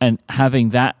 Yeah. And having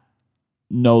that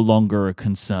no longer a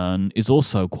concern is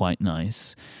also quite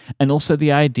nice. And also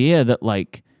the idea that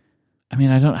like, I mean,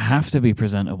 I don't have to be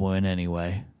presentable in any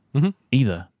way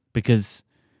either, because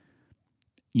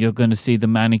you're going to see the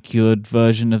manicured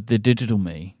version of the digital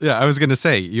me. Yeah, I was going to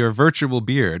say, your virtual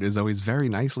beard is always very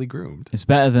nicely groomed. It's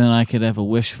better than I could ever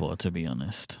wish for, to be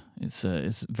honest.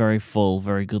 It's very full,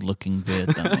 very good-looking beard,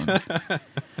 that one.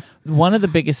 One of the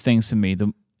biggest things for me,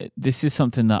 this is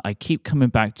something that I keep coming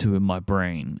back to in my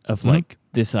brain of like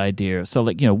this idea. So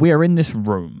like, you know, we are in this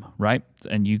room, right?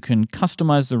 And you can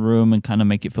customize the room and kind of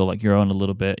make it feel like your own a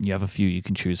little bit, and you have a few you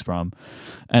can choose from.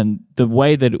 And the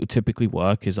way that it would typically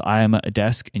work is I am at a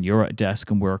desk and you're at a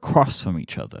desk and we're across from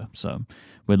each other. So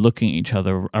we're looking at each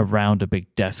other around a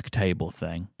big desk table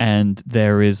thing. And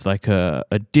there is like a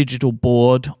digital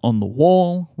board on the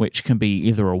wall, which can be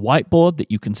either a whiteboard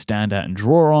that you can stand at and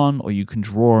draw on, or you can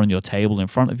draw on your table in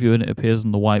front of you and it appears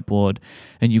on the whiteboard.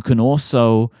 And you can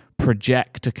also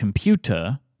project a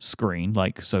computer screen,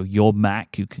 like so your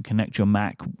Mac, you can connect your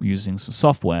Mac using some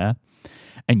software,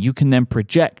 and you can then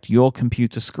project your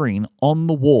computer screen on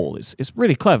the wall. It's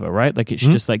really clever, right? Like it's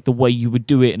just like the way you would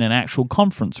do it in an actual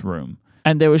conference room.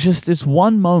 And there was just this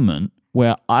one moment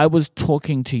where I was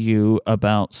talking to you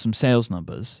about some sales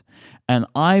numbers, and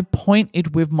I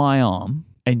pointed with my arm,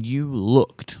 and you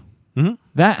looked.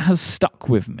 That has stuck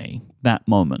with me, that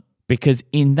moment, because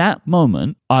in that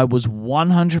moment, I was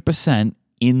 100%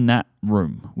 in that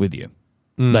room with you.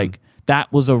 Like,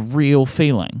 that was a real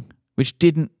feeling, which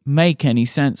didn't make any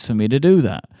sense for me to do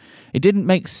that. It didn't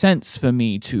make sense for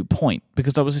me to point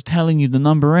because I was telling you the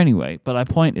number anyway, but I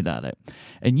pointed at it.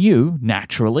 And you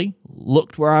naturally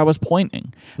looked where I was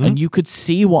pointing. And you could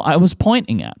see what I was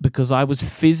pointing at because I was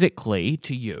physically,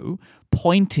 to you,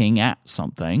 pointing at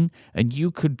something, and you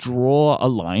could draw a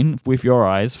line with your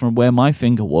eyes from where my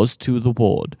finger was to the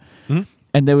board.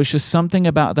 And there was just something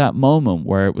about that moment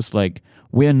where it was like,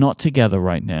 we're not together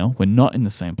right now. We're not in the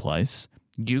same place.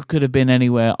 You could have been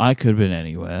anywhere. I could have been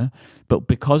anywhere. But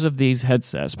because of these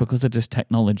headsets, because of this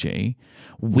technology,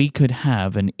 we could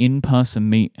have an in-person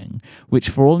meeting, which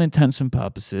for all intents and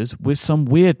purposes, with some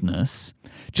weirdness,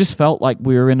 just felt like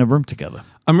we were in a room together.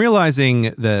 I'm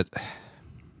realizing that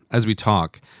as we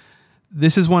talk,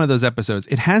 this is one of those episodes.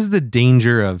 It has the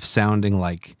danger of sounding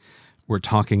like we're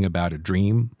talking about a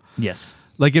dream. Yes.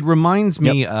 Like it reminds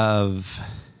me of...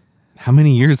 How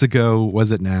many years ago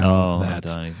was it now? Oh, I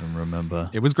don't even remember.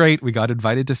 It was great. We got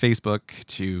invited to Facebook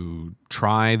to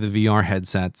try the VR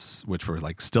headsets, which were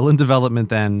like still in development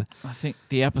then. I think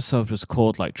the episode was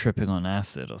called like Tripping on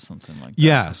Acid or something like that.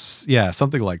 Yes. Yeah,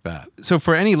 something like that. So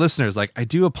for any listeners, like I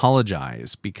do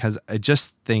apologize because I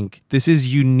just think this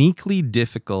is uniquely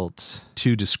difficult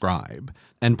to describe.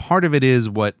 And part of it is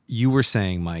what you were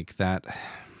saying, Mike, that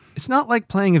It's not like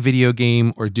playing a video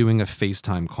game or doing a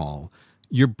FaceTime call.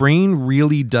 Your brain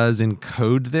really does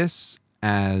encode this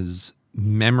as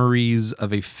memories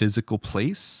of a physical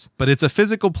place, but it's a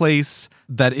physical place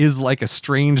that is like a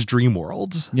strange dream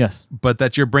world. Yes. But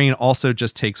that your brain also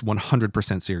just takes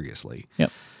 100% seriously.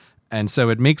 Yep. And so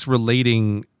it makes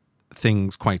relating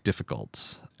things quite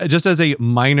difficult. Just as a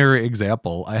minor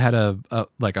example, I had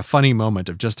a funny moment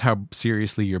of just how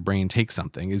seriously your brain takes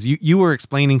something. Is you were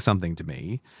explaining something to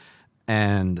me,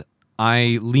 and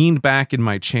I leaned back in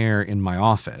my chair in my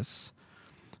office.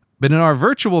 But in our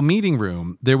virtual meeting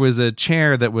room, there was a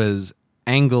chair that was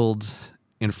angled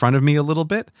in front of me a little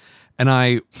bit. And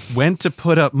I went to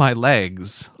put up my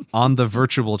legs on the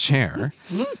virtual chair,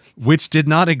 which did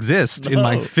not exist in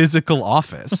my physical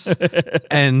office,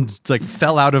 and like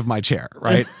fell out of my chair,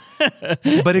 right?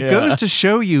 But it goes to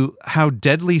show you how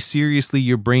deadly seriously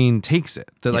your brain takes it.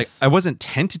 That like I wasn't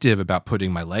tentative about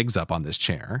putting my legs up on this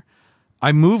chair.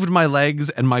 I moved my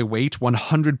legs and my weight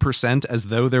 100% as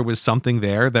though there was something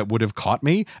there that would have caught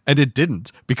me, and it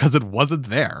didn't because it wasn't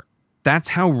there. That's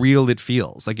how real it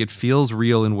feels. Like it feels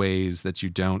real in ways that you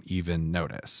don't even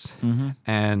notice. Mm-hmm.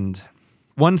 And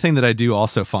one thing that I do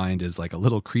also find is like a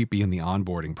little creepy in the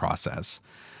onboarding process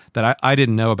that I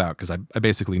didn't know about because I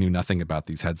basically knew nothing about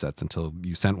these headsets until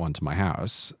you sent one to my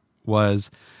house was...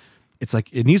 It's like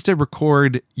it needs to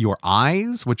record your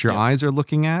eyes, what your eyes are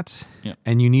looking at,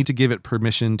 and you need to give it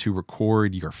permission to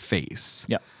record your face.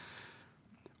 Yeah.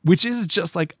 Which is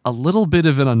just like a little bit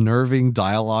of an unnerving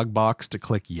dialogue box to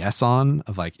click yes on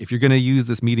of like, if you're going to use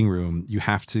this meeting room, you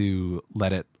have to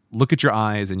let it look at your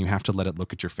eyes and you have to let it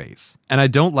look at your face. And I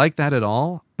don't like that at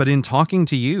all. But in talking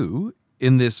to you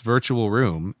in this virtual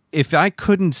room, if I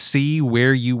couldn't see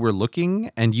where you were looking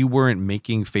and you weren't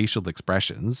making facial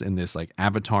expressions in this like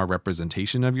avatar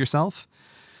representation of yourself,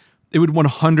 it would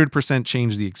 100%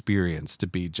 change the experience to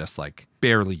be just like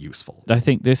barely useful. I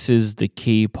think this is the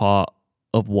key part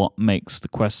of what makes the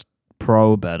Quest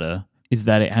Pro better, is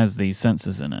that it has these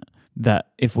sensors in it. That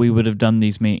if we would have done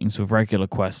these meetings with regular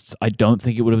Quests, I don't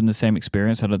think it would have been the same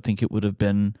experience. I don't think it would have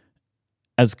been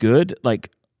as good.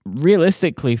 Like,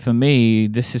 realistically, for me,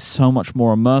 this is so much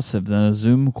more immersive than a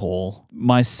Zoom call.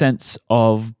 My sense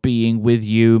of being with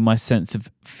you, my sense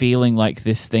of feeling like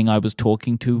this thing I was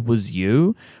talking to was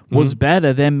you, was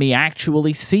better than me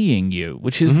actually seeing you,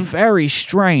 which is very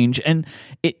strange. And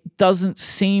it doesn't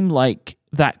seem like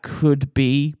that could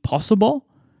be possible.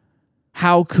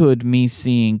 How could me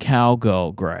seeing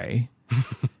Cowgirl Grey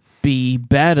be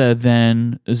better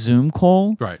than a Zoom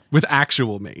call? Right, with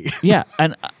actual me. Yeah,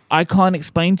 and I can't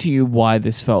explain to you why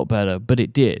this felt better, but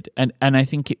it did. And I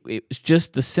think it's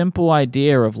just the simple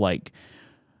idea of like,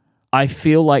 I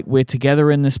feel like we're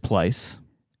together in this place.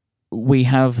 We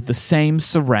have the same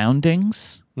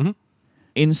surroundings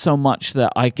in so much that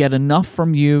I get enough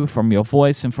from you, from your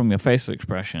voice and from your facial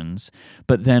expressions,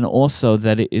 but then also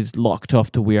that it is locked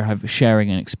off to we're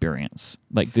sharing an experience.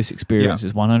 Like this experience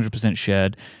is 100%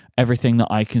 shared. Everything that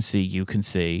I can see, you can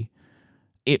see.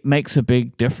 It makes a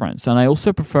big difference. And I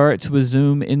also prefer it to a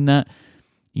Zoom in that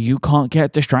you can't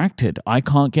get distracted. I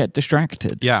can't get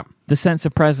distracted. Yeah. The sense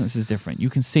of presence is different. You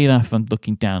can see that if I'm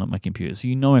looking down at my computer. So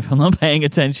you know if I'm not paying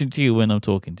attention to you when I'm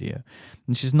talking to you.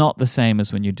 Which is not the same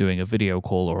as when you're doing a video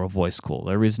call or a voice call.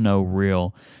 There is no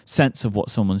real sense of what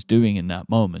someone's doing in that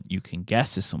moment. You can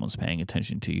guess if someone's paying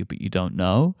attention to you, but you don't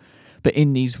know. But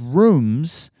in these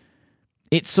rooms,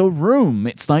 it's a room.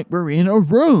 It's like we're in a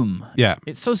room. Yeah.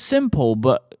 It's so simple,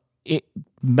 but it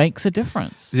makes a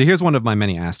difference. So here's one of my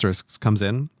many asterisks comes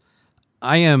in.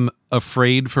 I am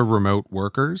afraid for remote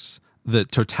workers, the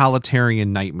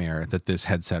totalitarian nightmare that this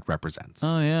headset represents.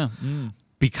 Oh, yeah.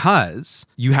 Because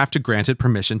you have to grant it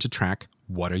permission to track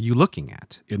what are you looking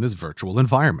at in this virtual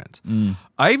environment.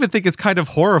 I even think it's kind of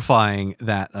horrifying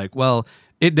that, like, well,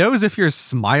 it knows if you're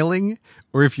smiling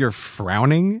or if you're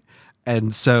frowning.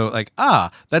 And so, like,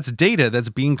 that's data that's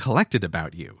being collected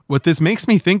about you. What this makes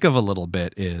me think of a little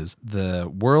bit is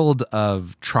the world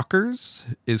of truckers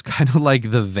is kind of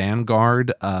like the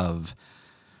vanguard of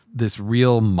this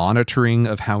real monitoring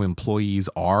of how employees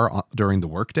are during the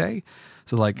workday.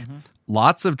 So, like,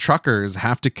 lots of truckers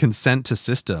have to consent to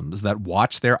systems that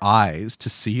watch their eyes to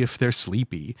see if they're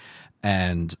sleepy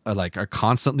and are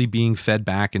constantly being fed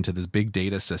back into this big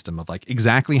data system of, like,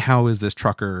 exactly how is this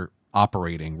trucker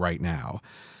operating right now.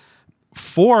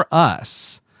 For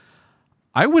us,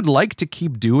 I would like to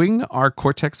keep doing our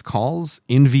Cortex calls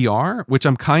in VR, which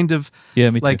I'm kind of me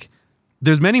like too.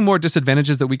 There's many more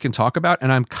disadvantages that we can talk about,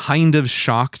 and I'm kind of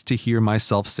shocked to hear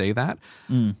myself say that.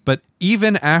 But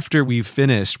even after we've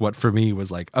finished what for me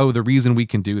was like, oh, the reason we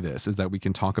can do this is that we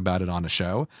can talk about it on a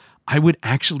show, I would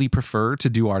actually prefer to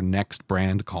do our next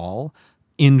brand call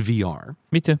in VR.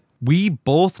 Me too. We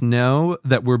both know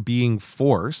that we're being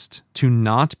forced to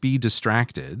not be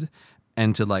distracted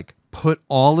and to like put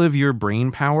all of your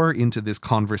brain power into this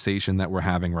conversation that we're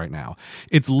having right now.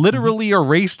 It's literally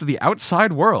erased the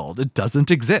outside world. It doesn't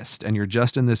exist. And you're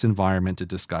just in this environment to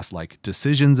discuss like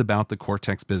decisions about the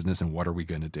Cortex business and what are we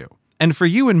going to do. And for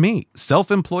you and me,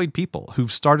 self-employed people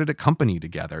who've started a company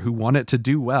together, who want it to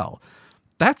do well,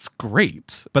 that's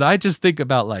great. But I just think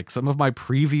about like some of my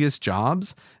previous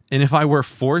jobs, and if I were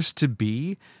forced to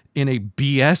be in a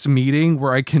BS meeting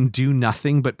where I can do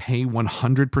nothing but pay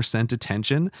 100%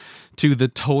 attention to the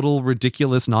total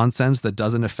ridiculous nonsense that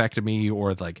doesn't affect me,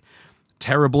 or like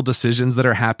terrible decisions that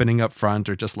are happening up front,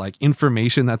 or just like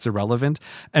information that's irrelevant,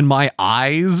 and my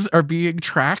eyes are being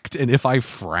tracked, and if I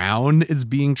frown, it's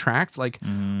being tracked. Like,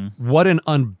 what an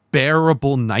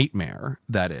unbearable nightmare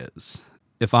that is.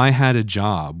 If I had a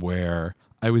job where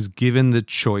I was given the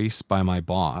choice by my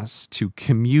boss to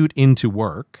commute into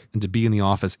work and to be in the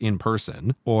office in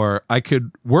person, or I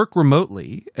could work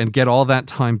remotely and get all that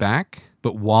time back,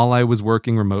 but while I was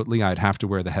working remotely, I'd have to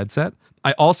wear the headset.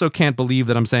 I also can't believe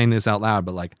that I'm saying this out loud,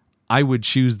 but like, I would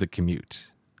choose the commute.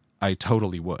 I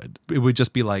totally would. It would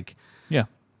just be like,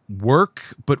 work,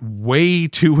 but way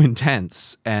too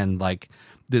intense, and like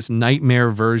this nightmare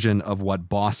version of what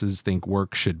bosses think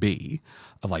work should be.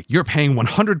 Of like, you're paying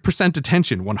 100%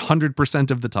 attention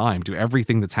 100% of the time to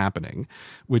everything that's happening,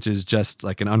 which is just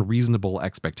like an unreasonable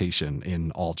expectation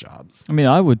in all jobs. I mean,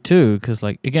 I would too, because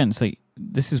like, again, it's like,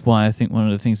 this is why I think one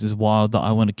of the things is wild that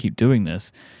I want to keep doing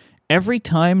this. Every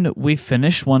time that we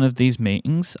finish one of these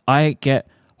meetings, I get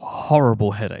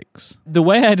horrible headaches. The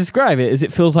way I describe it is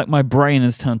it feels like my brain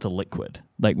has turned to liquid,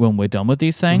 like when we're done with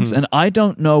these things. And I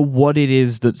don't know what it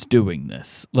is that's doing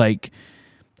this. Like,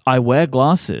 I wear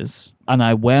glasses, and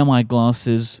I wear my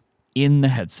glasses in the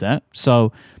headset.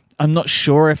 So I'm not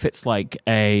sure if it's like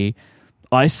a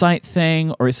eyesight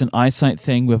thing, or it's an eyesight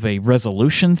thing with a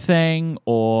resolution thing,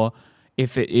 or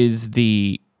if it is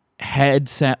the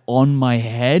headset on my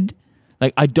head.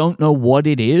 Like, I don't know what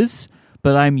it is,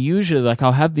 but I'm usually like,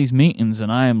 I'll have these meetings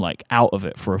and I am like out of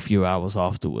it for a few hours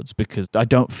afterwards because I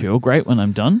don't feel great when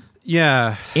I'm done.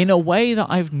 Yeah. In a way that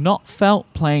I've not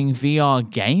felt playing VR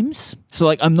games. So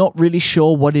like, I'm not really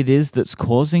sure what it is that's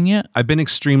causing it. I've been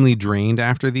extremely drained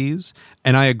after these,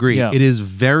 and I agree. Yeah. It is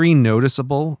very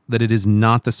noticeable that it is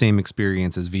not the same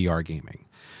experience as VR gaming.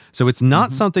 So it's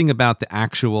not something about the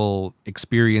actual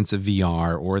experience of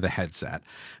VR or the headset.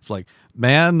 It's like,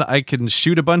 man, I can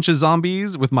shoot a bunch of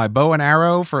zombies with my bow and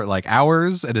arrow for like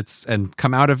hours and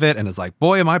come out of it, and it's like,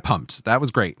 boy, am I pumped. That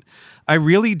was great. I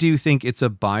really do think it's a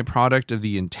byproduct of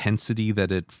the intensity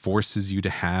that it forces you to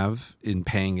have in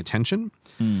paying attention.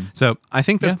 So I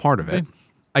think that's part of it.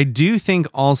 I do think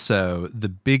also the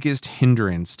biggest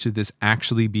hindrance to this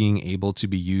actually being able to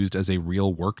be used as a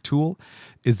real work tool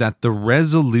is that the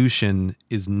resolution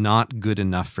is not good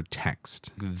enough for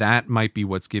text. That might be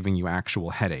what's giving you actual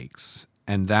headaches.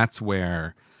 And that's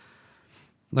where,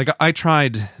 like, I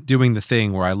tried doing the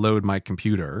thing where I load my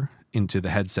computer into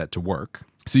the headset to work.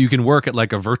 So you can work at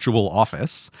like a virtual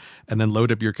office and then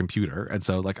load up your computer. And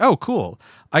so like, oh, cool.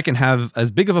 I can have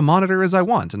as big of a monitor as I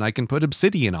want, and I can put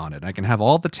Obsidian on it. I can have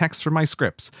all the text for my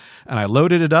scripts. And I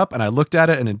loaded it up and I looked at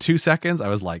it, and in 2 seconds I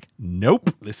was like,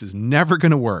 nope, this is never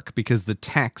going to work because the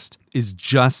text is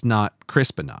just not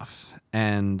crisp enough.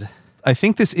 And I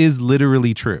think this is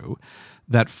literally true,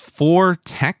 that for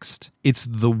text, it's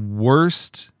the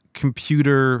worst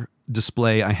computer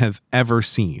display I have ever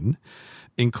seen,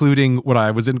 including when I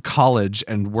was in college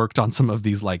and worked on some of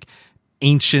these like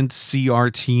ancient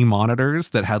CRT monitors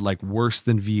that had like worse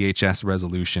than VHS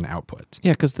resolution output.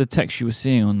 Yeah, because the text you were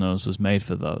seeing on those was made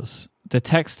for those. The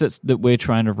text that we're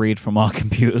trying to read from our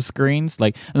computer screens,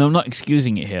 like, and I'm not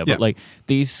excusing it here, but like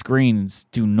these screens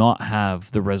do not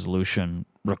have the resolution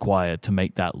required to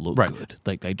make that look good.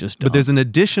 Like they just don't. But there's an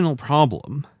additional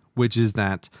problem, which is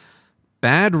that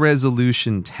bad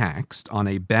resolution text on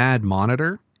a bad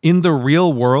monitor in the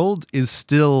real world is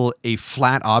still a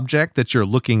flat object that you're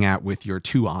looking at with your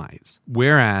two eyes.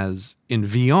 Whereas in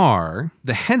VR,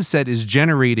 the headset is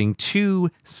generating two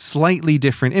slightly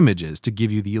different images to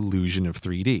give you the illusion of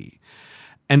 3D.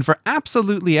 And for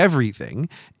absolutely everything,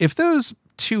 if those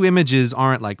two images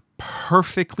aren't like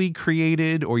perfectly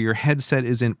created or your headset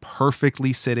isn't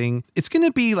perfectly sitting, it's going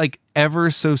to be like ever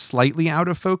so slightly out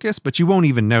of focus, but you won't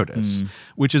even notice,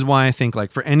 which is why I think like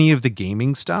for any of the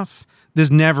gaming stuff, this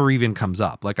never even comes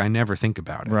up. Like I never think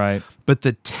about it. Right. But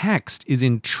the text is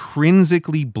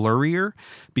intrinsically blurrier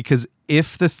because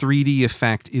if the 3D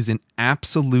effect isn't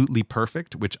absolutely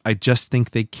perfect, which I just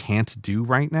think they can't do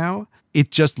right now,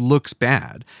 it just looks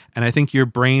bad. And I think your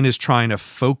brain is trying to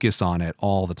focus on it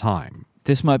all the time.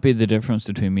 This might be the difference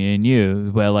between me and you,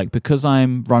 where like because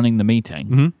I'm running the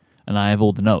meeting and I have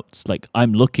all the notes, like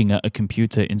I'm looking at a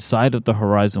computer inside of the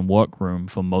Horizon workroom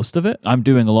for most of it. I'm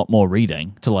doing a lot more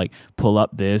reading to like pull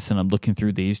up this, and I'm looking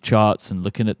through these charts and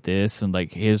looking at this, and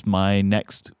like here's my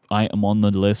next item on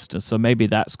the list. So maybe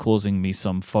that's causing me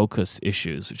some focus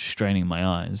issues, which is straining my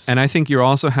eyes. And I think you're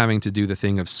also having to do the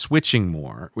thing of switching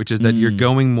more, which is that you're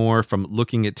going more from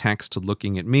looking at text to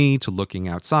looking at me to looking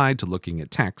outside to looking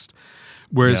at text.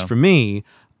 Whereas for me,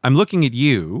 I'm looking at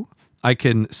you. I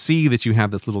can see that you have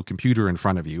this little computer in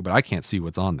front of you, but I can't see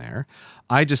what's on there.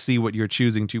 I just see what you're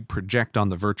choosing to project on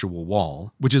the virtual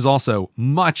wall, which is also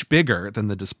much bigger than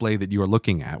the display that you are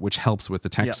looking at, which helps with the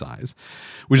text size.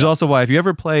 Which is also why if you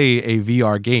ever play a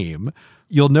VR game,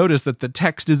 you'll notice that the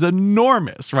text is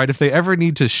enormous, right? If they ever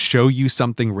need to show you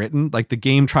something written, like the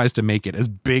game tries to make it as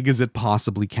big as it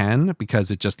possibly can because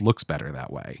it just looks better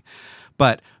that way.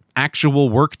 But actual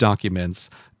work documents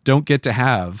don't get to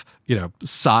have,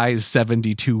 size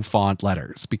 72 font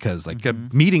letters because like a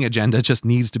meeting agenda just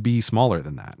needs to be smaller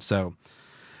than that. So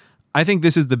I think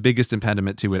this is the biggest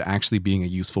impediment to it actually being a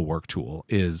useful work tool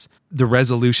is the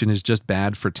resolution is just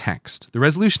bad for text. The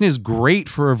resolution is great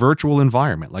for a virtual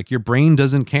environment. Like your brain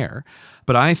doesn't care,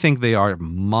 but I think they are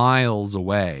miles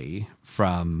away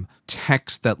from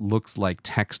text that looks like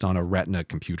text on a Retina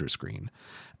computer screen.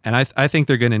 And I think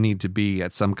they're going to need to be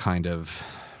at some kind of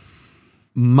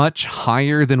much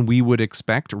higher than we would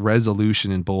expect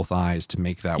resolution in both eyes to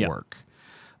make that work.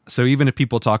 So even if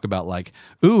people talk about like,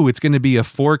 ooh, it's going to be a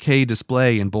 4K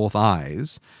display in both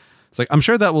eyes, it's like, I'm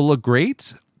sure that will look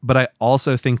great, but I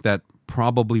also think that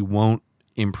probably won't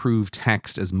improve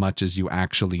text as much as you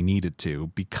actually need it to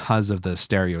because of the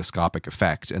stereoscopic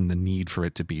effect and the need for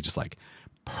it to be just like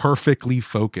perfectly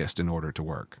focused in order to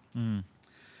work.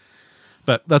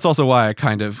 But that's also why I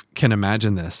kind of can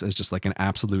imagine this as just like an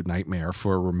absolute nightmare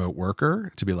for a remote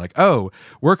worker to be like, oh,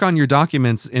 work on your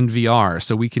documents in VR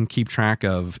so we can keep track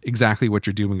of exactly what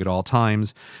you're doing at all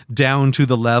times, down to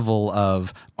the level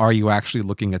of, are you actually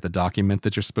looking at the document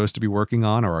that you're supposed to be working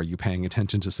on, or are you paying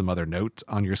attention to some other note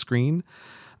on your screen?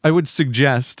 I would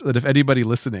suggest that if anybody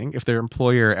listening, if their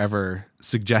employer ever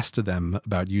suggests to them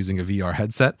about using a VR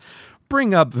headset,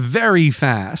 bring up very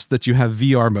fast that you have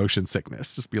VR motion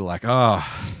sickness. Just be like, I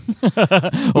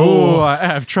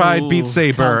have tried Beat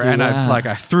Saber and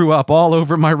I threw up all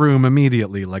over my room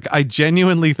immediately. Like, I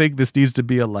genuinely think this needs to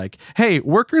be a like, hey,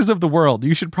 workers of the world,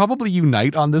 you should probably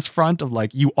unite on this front of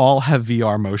like, you all have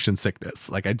VR motion sickness.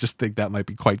 Like, I just think that might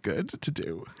be quite good to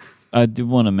do. I do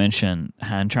want to mention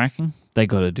hand tracking. They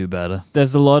got to do better.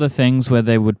 There's a lot of things where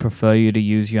they would prefer you to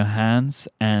use your hands,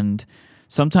 and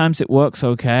sometimes it works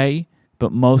okay,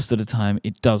 but most of the time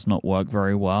it does not work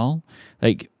very well.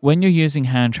 Like when you're using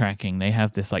hand tracking, they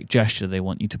have this like gesture they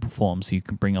want you to perform so you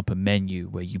can bring up a menu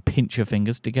where you pinch your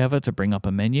fingers together to bring up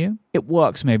a menu. It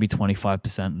works maybe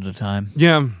 25% of the time.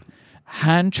 Yeah.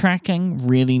 Hand tracking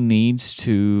really needs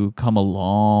to come a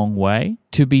long way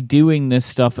to be doing this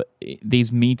stuff,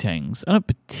 these meetings. I don't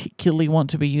particularly want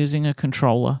to be using a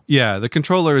controller. Yeah, the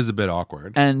controller is a bit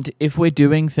awkward. And if we're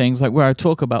doing things like where I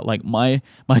talk about like my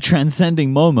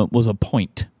transcending moment was a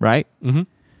point, right? Mm-hmm.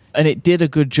 And it did a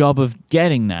good job of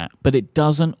getting that, but it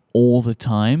doesn't all the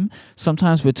time.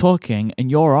 Sometimes we're talking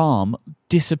and your arm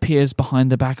disappears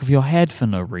behind the back of your head for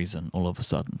no reason all of a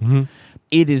sudden. Mm-hmm.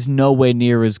 It is nowhere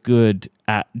near as good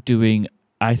at doing,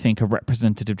 I think, a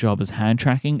representative job as hand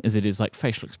tracking as it is like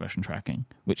facial expression tracking,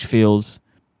 which feels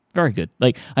very good.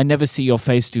 Like, I never see your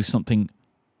face do something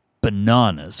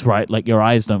bananas, right? Like, your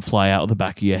eyes don't fly out of the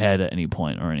back of your head at any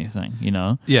point or anything, you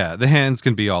know? Yeah, the hands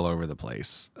can be all over the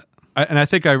place. And I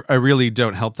think I really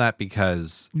don't help that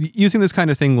because using this kind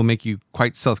of thing will make you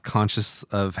quite self-conscious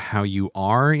of how you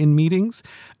are in meetings.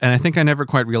 And I think I never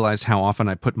quite realized how often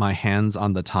I put my hands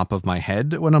on the top of my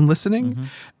head when I'm listening. Mm-hmm.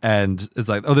 And it's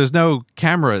like, oh, there's no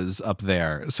cameras up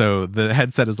there. So the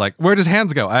headset is like, where does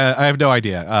hands go? I have no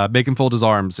idea. Make him fold his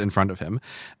arms in front of him.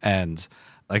 And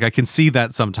like, I can see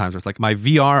that sometimes. It's like my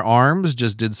VR arms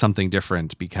just did something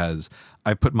different because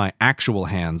I put my actual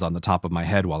hands on the top of my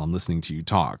head while I'm listening to you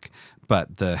talk,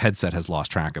 but the headset has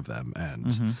lost track of them.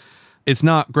 And it's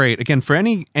not great. Again, for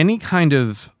any kind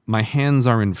of my hands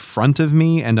are in front of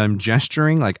me and I'm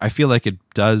gesturing, like I feel like it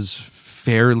does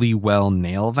fairly well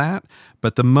nail that.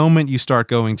 But the moment you start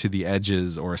going to the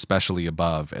edges or especially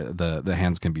above, the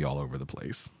hands can be all over the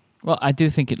place. Well, I do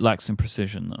think it lacks in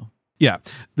precision, though. Yeah,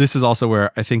 this is also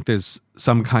where I think there's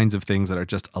some kinds of things that are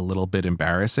just a little bit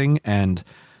embarrassing. And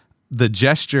the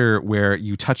gesture where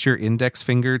you touch your index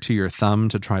finger to your thumb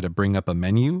to try to bring up a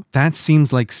menu, that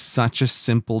seems like such a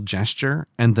simple gesture.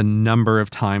 And the number of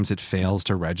times it fails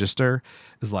to register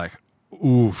is like,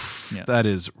 oof, that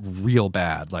is real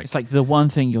bad. Like, it's like the one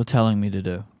thing you're telling me to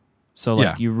do. So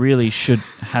like you really should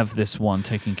have this one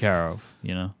taken care of,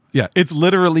 you know? Yeah, it's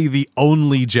literally the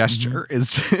only gesture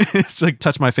is it's like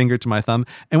touch my finger to my thumb.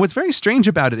 And what's very strange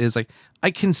about it is like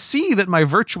I can see that my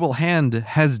virtual hand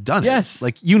has done it.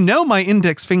 Like, you know, my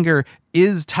index finger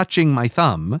is touching my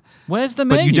thumb. Where's the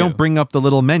menu? But you don't bring up the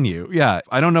little menu. Yeah,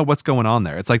 I don't know what's going on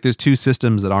there. It's like there's two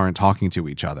systems that aren't talking to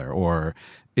each other, or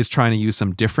is trying to use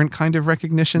some different kind of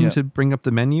recognition to bring up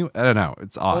the menu. I don't know.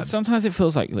 It's odd. Well, sometimes it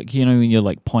feels like, you know, when you're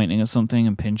like pointing at something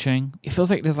and pinching, it feels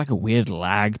like there's like a weird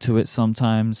lag to it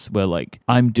sometimes where like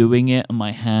I'm doing it and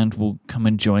my hand will come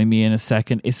and join me in a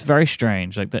second. It's very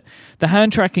strange. Like the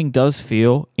hand tracking does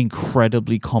feel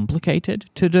incredibly complicated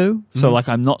to do. So like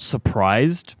I'm not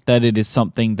surprised that it is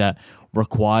something that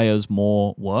requires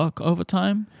more work over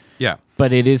time. Yeah.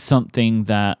 But it is something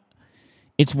that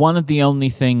it's one of the only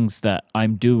things that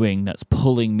I'm doing that's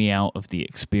pulling me out of the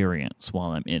experience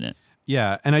while I'm in it.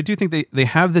 Yeah, and I do think they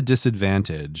have the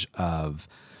disadvantage of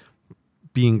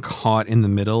being caught in the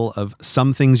middle of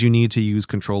some things you need to use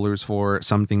controllers for,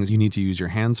 some things you need to use your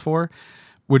hands for,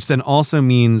 which then also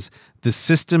means the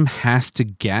system has to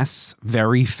guess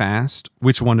very fast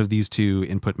which one of these two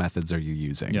input methods are you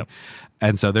using. Yep.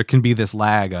 And so there can be this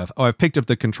lag of, oh, I've picked up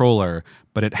the controller,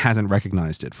 but it hasn't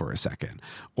recognized it for a second.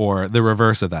 Or the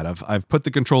reverse of that, of I've put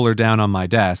the controller down on my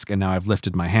desk and now I've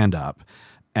lifted my hand up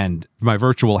and my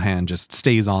virtual hand just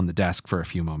stays on the desk for a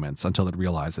few moments until it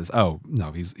realizes, oh,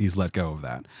 no, he's let go of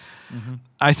that.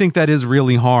 I think that is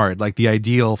really hard, like the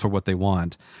ideal for what they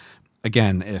want.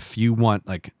 Again, if you want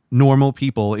like normal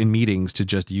people in meetings to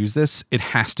just use this, it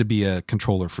has to be a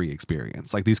controller-free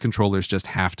experience. Like these controllers just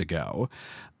have to go,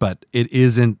 but it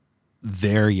isn't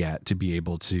there yet to be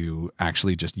able to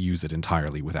actually just use it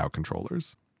entirely without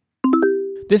controllers.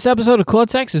 This episode of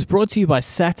Cortex is brought to you by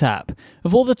Setapp.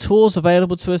 Of all the tools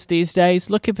available to us these days,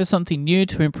 looking for something new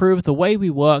to improve the way we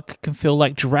work can feel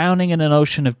like drowning in an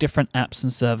ocean of different apps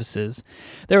and services.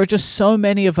 There are just so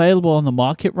many available on the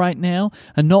market right now,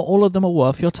 and not all of them are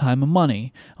worth your time and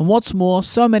money. And what's more,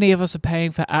 so many of us are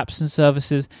paying for apps and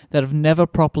services that have never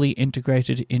properly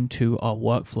integrated into our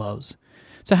workflows.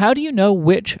 So how do you know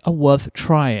which are worth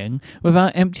trying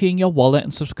without emptying your wallet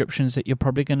and subscriptions that you're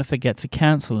probably going to forget to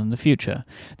cancel in the future?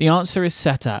 The answer is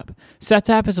Setapp.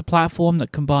 Setapp is a platform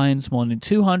that combines more than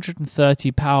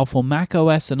 230 powerful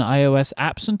macOS and iOS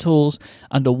apps and tools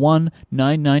under one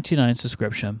 $9.99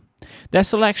 subscription. Their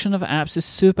selection of apps is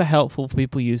super helpful for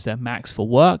people who use their Macs for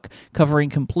work, covering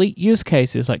complete use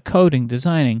cases like coding,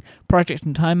 designing, project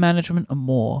and time management, and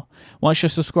more. Once you're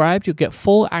subscribed, you'll get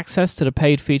full access to the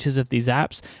paid features of these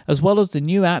apps, as well as the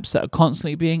new apps that are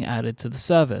constantly being added to the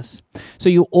service. So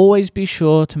you'll always be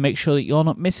sure to make sure that you're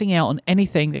not missing out on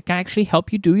anything that can actually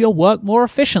help you do your work more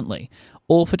efficiently,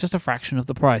 all for just a fraction of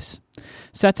the price.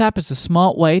 Setapp is a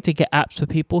smart way to get apps for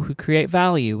people who create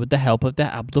value with the help of their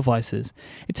Apple devices.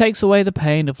 It takes away the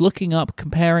pain of looking up,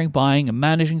 comparing, buying, and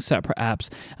managing separate apps,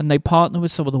 and they partner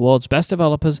with some of the world's best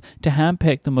developers to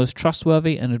handpick the most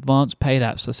trustworthy and advanced paid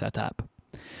apps for Setapp.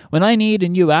 When I need a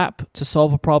new app to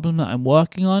solve a problem that I'm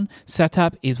working on,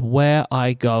 Setapp is where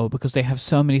I go because they have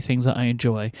so many things that I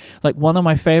enjoy. Like one of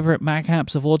my favorite Mac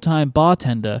apps of all time,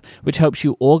 Bartender, which helps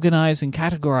you organize and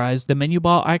categorize the menu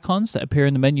bar icons that appear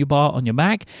in the menu bar on your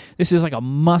Mac. This is like a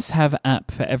must-have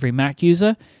app for every Mac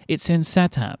user. It's in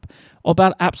Setapp. Or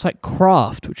about apps like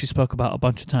Craft, which we spoke about a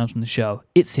bunch of times on the show.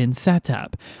 It's in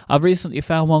Setapp. I've recently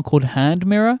found one called Hand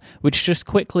Mirror, which just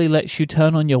quickly lets you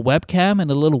turn on your webcam in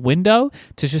a little window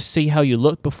to just see how you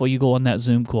look before you go on that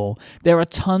Zoom call. There are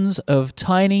tons of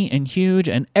tiny and huge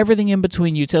and everything in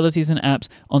between utilities and apps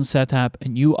on Setapp,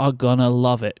 and you are gonna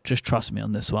love it. Just trust me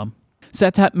on this one.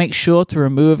 Setapp makes sure to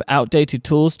remove outdated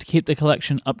tools to keep the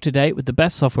collection up to date with the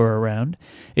best software around.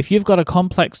 If you've got a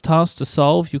complex task to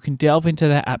solve, you can delve into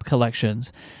their app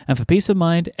collections. And for peace of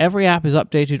mind, every app is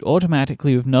updated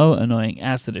automatically with no annoying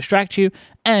ads to distract you,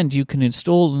 and you can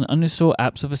install and uninstall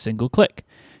apps with a single click.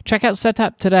 Check out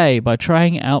Setapp today by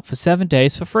trying it out for 7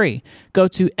 days for free. Go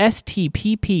to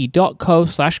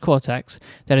stpp.co/Cortex.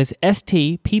 That is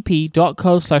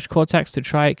stpp.co/Cortex to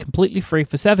try it completely free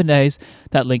for 7 days.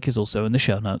 That link is also in the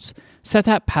show notes.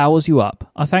 Setapp powers you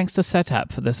up. Our thanks to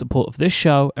Setapp for their support of this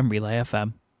show and Relay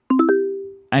FM.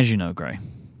 As you know, Gray,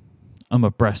 I'm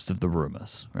abreast of the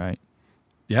rumors, right?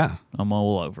 Yeah. I'm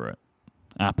all over it.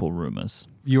 Apple rumors.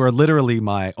 You are literally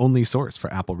my only source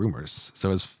for Apple rumors.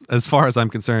 So as far as I'm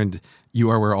concerned, you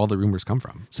are where all the rumors come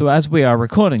from. So as we are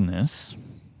recording this,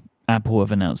 Apple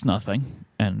have announced nothing,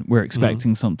 and we're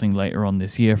expecting something later on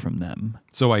this year from them.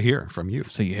 So I hear from you.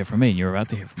 So you hear from me, and you're about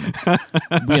to hear from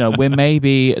me. We're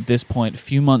maybe at this point a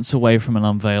few months away from an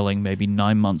unveiling, maybe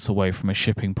 9 months away from a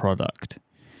shipping product.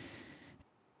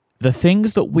 The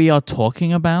things that we are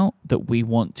talking about that we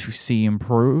want to see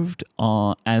improved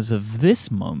are, as of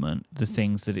this moment, the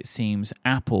things that it seems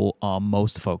Apple are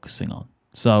most focusing on.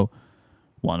 So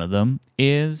one of them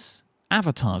is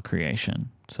avatar creation.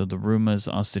 So the rumors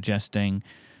are suggesting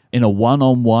in a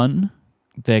one-on-one,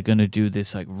 they're going to do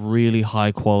this like really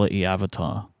high-quality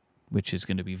avatar, which is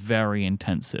going to be very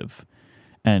intensive.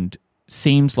 And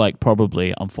seems like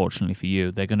probably, unfortunately for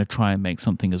you, they're going to try and make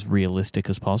something as realistic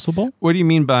as possible. What do you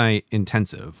mean by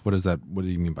intensive? What do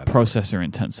you mean by that? Processor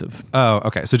intensive. Oh,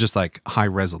 okay. So just like high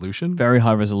resolution? Very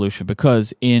high resolution,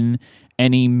 because in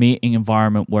any meeting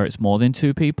environment where it's more than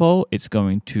two people, it's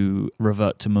going to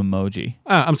revert to Memoji.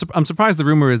 I'm surprised the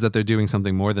rumor is that they're doing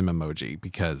something more than Memoji,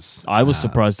 because... I was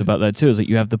surprised about that too, is that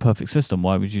you have the perfect system.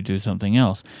 Why would you do something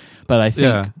else? But I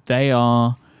think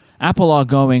Apple are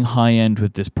going high-end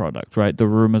with this product, right? The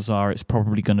rumors are it's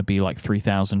probably going to be like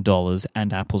 $3,000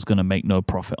 and Apple's going to make no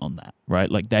profit on that,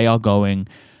 right? Like they are going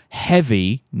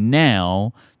heavy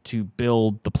now to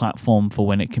build the platform for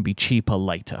when it can be cheaper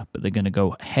later. But they're going to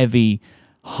go heavy,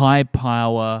 high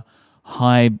power,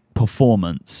 high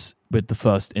performance with the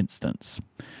first instance.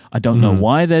 I don't know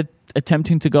why they're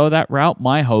attempting to go that route.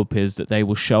 My hope is that they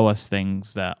will show us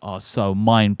things that are so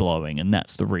mind-blowing, and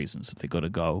that's the reason. So they got to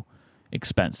go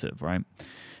expensive, right?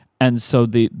 And so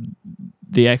the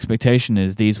expectation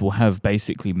is these will have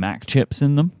basically Mac chips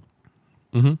in them.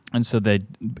 And so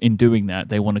in doing that,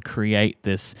 they want to create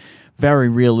this very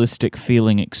realistic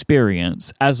feeling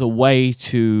experience as a way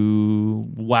to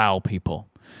wow people.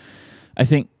 I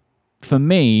think for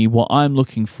me, what I'm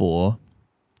looking for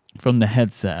from the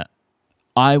headset,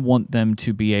 I want them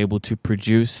to be able to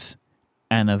produce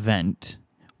an event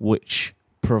which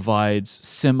provides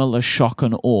similar shock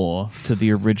and awe to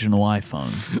the original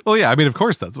iPhone. Well, yeah, I mean, of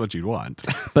course that's what you'd want.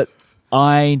 But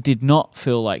I did not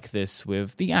feel like this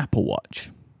with the Apple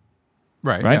Watch.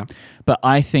 Right? Yeah. But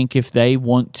I think if they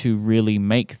want to really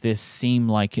make this seem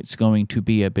like it's going to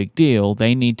be a big deal,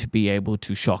 they need to be able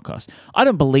to shock us. I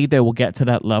don't believe they will get to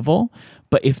that level,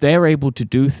 but if they're able to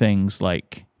do things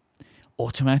like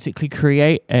automatically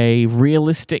create a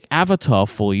realistic avatar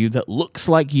for you that looks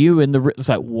like you in the... It's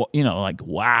like, like,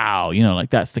 wow. Like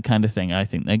that's the kind of thing I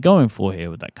think they're going for here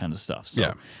with that kind of stuff.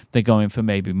 So they're going for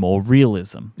maybe more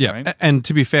realism. Yeah. Right? And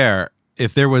to be fair,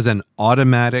 if there was an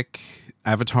automatic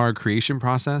avatar creation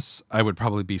process, I would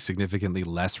probably be significantly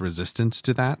less resistant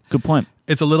to that. Good point.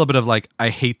 It's a little bit of like, I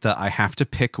hate that I have to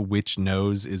pick which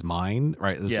nose is mine,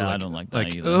 right? It's I don't like that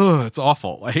either. Oh, it's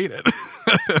awful. I hate it.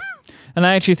 And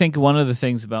I actually think one of the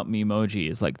things about Memoji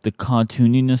is like the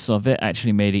cartooniness of it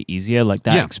actually made it easier. Like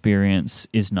that experience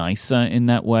is nicer in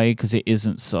that way because it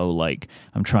isn't so like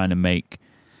I'm trying to make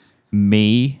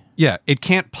me. Yeah, it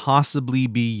can't possibly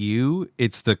be you.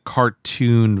 It's the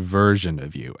cartoon version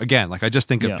of you. Again, like I just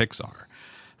think of Pixar.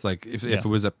 It's like if it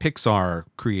was a Pixar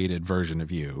created version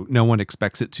of you, no one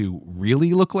expects it to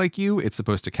really look like you. It's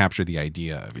supposed to capture the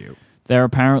idea of you. They're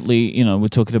apparently, we're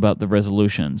talking about the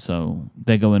resolution, so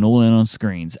they're going all in on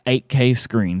screens. 8K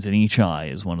screens in each eye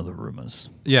is one of the rumors.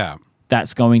 Yeah.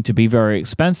 That's going to be very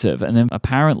expensive. And then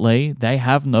apparently they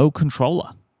have no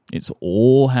controller. It's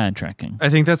all hand tracking. I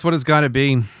think that's what it's got to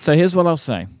be. So here's what I'll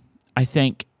say. I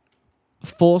think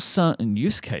for certain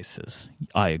use cases,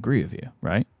 I agree with you,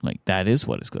 right? Like that is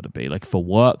what it's got to be. Like for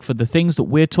work, for the things that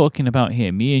we're talking about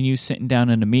here, me and you sitting down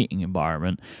in a meeting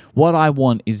environment, what I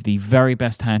want is the very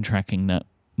best hand tracking that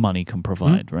money can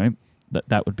provide, right?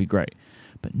 That would be great.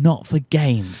 But not for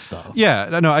games, though.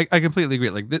 Yeah, no, I completely agree.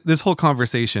 Like this whole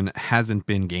conversation hasn't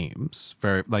been games,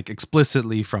 very like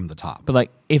explicitly from the top. But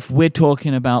like, if we're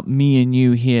talking about me and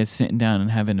you here sitting down and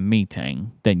having a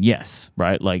meeting, then yes,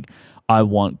 right? Like, I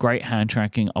want great hand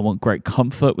tracking. I want great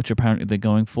comfort, which apparently they're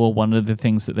going for. One of the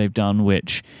things that they've done,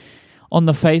 which on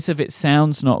the face of it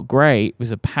sounds not great, was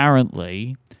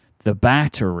apparently the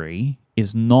battery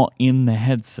is not in the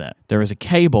headset. There is a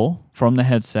cable from the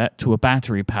headset to a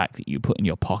battery pack that you put in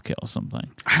your pocket or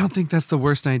something. I don't think that's the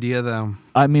worst idea, though.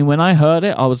 I mean, when I heard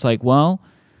it, I was like, well,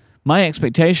 my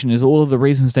expectation is all of the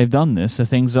reasons they've done this are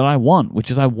things that I want,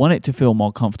 which is I want it to feel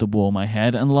more comfortable in my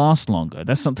head and last longer.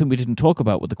 That's something we didn't talk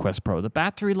about with the Quest Pro. The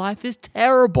battery life is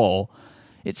terrible.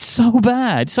 It's so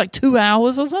bad. It's like 2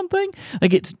 hours or something.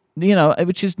 Like it's,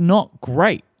 which is not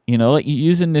great. You know, like you're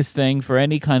using this thing for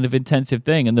any kind of intensive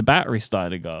thing, and the battery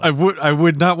started to go. I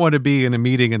would not want to be in a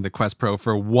meeting in the Quest Pro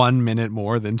for 1 minute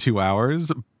more than 2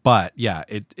 hours. But yeah,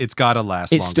 it's got to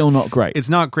last It's longer. still not great. It's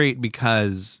not great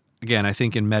because, again, I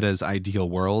think in Meta's ideal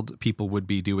world, people would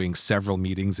be doing several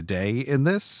meetings a day in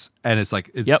this. And it's like,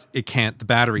 it can't, the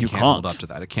battery can't hold up to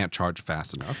that. It can't charge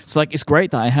fast enough. It's like, it's great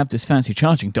that I have this fancy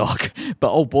charging dock,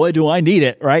 but oh boy, do I need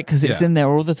it, right? Because it's in there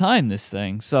all the time, this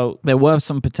thing. So there were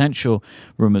some potential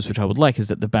rumors, which I would like, is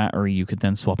that the battery you could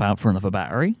then swap out for another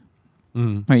battery.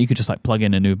 Right, you could just like plug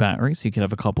in a new battery, so you could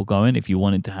have a couple going if you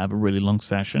wanted to have a really long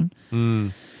session.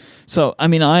 So, I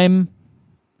mean, I'm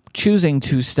choosing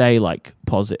to stay like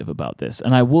positive about this.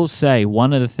 And I will say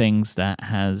one of the things that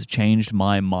has changed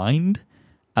my mind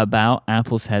about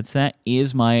Apple's headset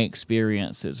is my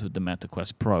experiences with the Meta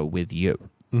Quest Pro with you.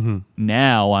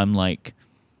 Now I'm like,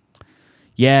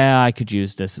 yeah, I could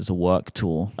use this as a work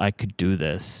tool. I could do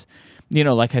this. You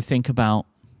know, like I think about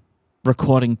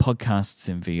recording podcasts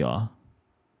in VR.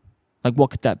 Like,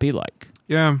 what could that be like?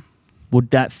 Yeah.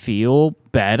 Would that feel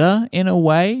better in a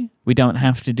way? We don't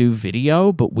have to do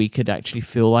video, but we could actually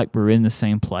feel like we're in the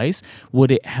same place. Would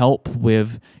it help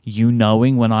with you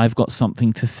knowing when I've got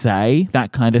something to say?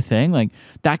 That kind of thing. Like,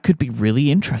 that could be really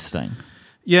interesting.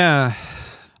 Yeah.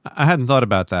 I hadn't thought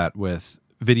about that with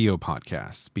video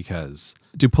podcasts, because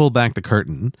to pull back the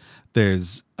curtain,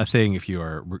 there's a thing if you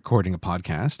are recording a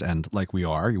podcast, and like we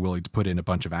are, you're willing to put in a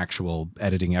bunch of actual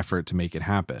editing effort to make it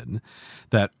happen,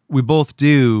 that we both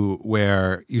do,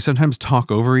 where you sometimes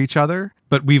talk over each other,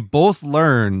 but we've both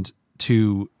learned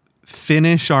to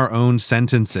finish our own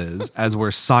sentences as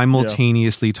we're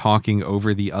simultaneously talking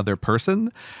over the other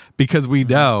person, because we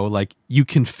know like you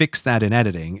can fix that in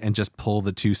editing and just pull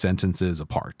the two sentences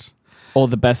apart. Or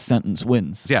the best sentence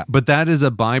wins. Yeah, but that is a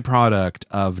byproduct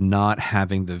of not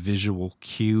having the visual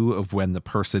cue of when the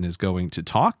person is going to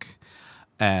talk.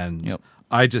 And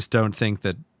I just don't think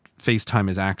that FaceTime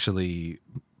is actually,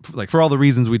 like, for all the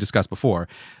reasons we discussed before,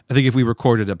 I think if we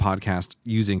recorded a podcast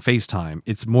using FaceTime,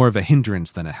 it's more of a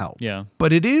hindrance than a help. Yeah.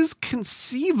 But it is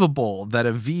conceivable that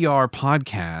a VR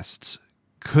podcast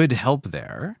could help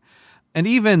there. And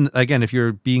even, again, if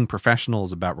you're being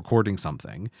professionals about recording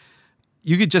something,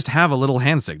 you could just have a little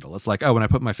hand signal. It's like, oh, when I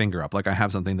put my finger up, like I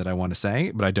have something that I want to say,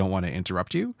 but I don't want to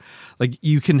interrupt you. Like,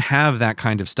 you can have that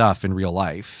kind of stuff in real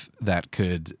life that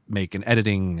could make an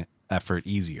editing effort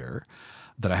easier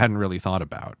that I hadn't really thought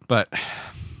about. But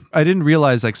I didn't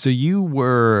realize, like, so you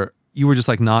were just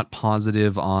like not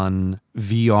positive on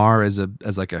VR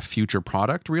as like a future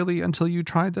product really until you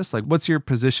tried this? Like, what's your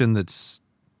position that's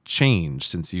changed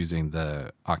since using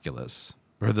the Oculus?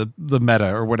 Or the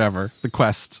Meta or whatever, the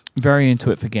Quest. Very into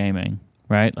it for gaming,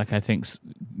 right? Like, I think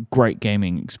great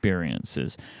gaming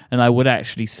experiences. And I would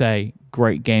actually say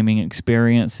great gaming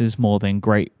experiences more than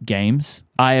great games.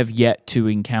 I have yet to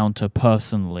encounter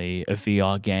personally a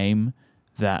VR game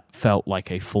that felt like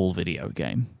a full video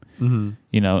game.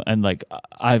 You know, and like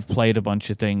I've played a bunch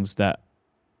of things that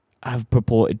have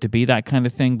purported to be that kind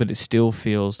of thing, but it still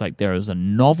feels like there is a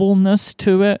novelness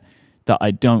to it that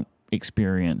I don't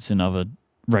experience in other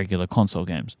regular console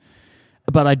games.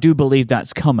 But I do believe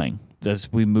that's coming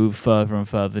as we move further and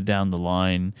further down the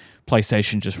line.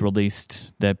 PlayStation just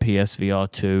released their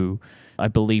PSVR 2. I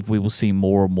believe we will see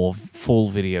more and more full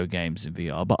video games in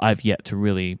VR, but I've yet to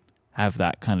really have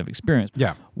that kind of experience.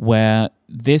 Yeah. Where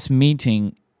this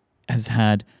meeting has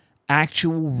had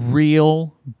actual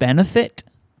real benefit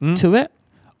to it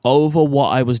over what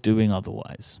I was doing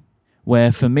otherwise.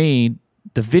 Where for me,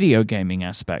 the video gaming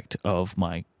aspect of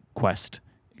my Quest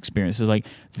experience is like,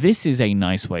 this is a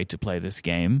nice way to play this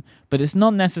game, but it's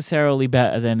not necessarily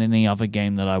better than any other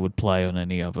game that I would play on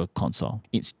any other console.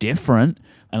 It's different,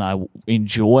 and I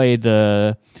enjoy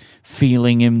the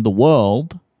feeling in the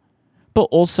world, but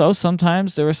also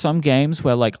sometimes there are some games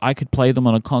where like I could play them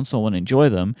on a console and enjoy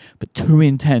them, but too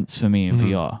intense for me in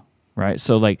VR, right?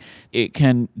 So like it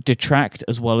can detract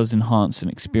as well as enhance an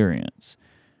experience.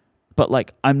 But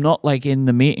like, I'm not like in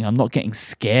the meeting, I'm not getting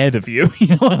scared of you. You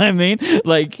know what I mean?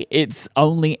 Like, it's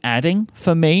only adding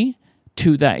for me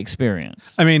to that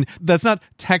experience. I mean, that's not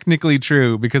technically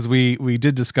true, because we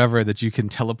did discover that you can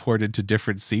teleport into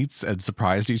different seats and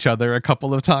surprised each other a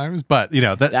couple of times. But, you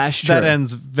know, that's true. That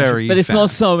ends very But it's fast. not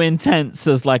so intense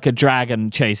as like a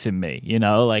dragon chasing me, you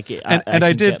know? Like,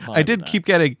 I did keep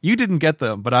getting, you didn't get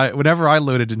them, but whenever I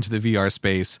loaded into the VR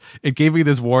space, it gave me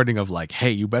this warning of like,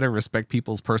 hey, you better respect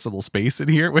people's personal space in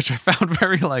here, which I found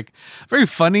very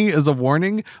funny as a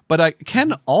warning. But I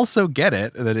can also get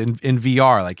it that in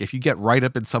VR, like if you get right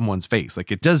up in someone's face.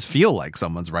 Like, it does feel like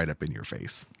someone's right up in your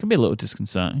face. It can be a little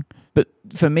disconcerting. But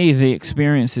for me, the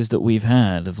experiences that we've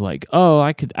had of like, oh,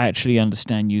 I could actually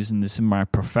understand using this in my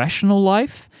professional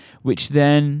life, which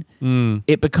then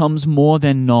it becomes more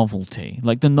than novelty.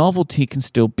 Like, the novelty can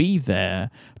still be there,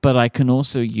 but I can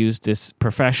also use this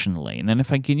professionally. And then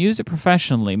if I can use it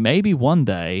professionally, maybe one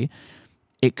day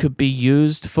it could be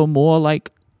used for more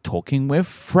like talking with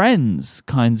friends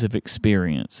kinds of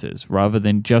experiences rather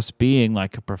than just being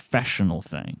like a professional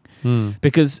thing.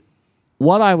 Because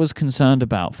what I was concerned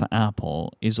about for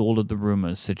Apple is all of the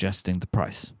rumors suggesting the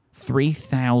price.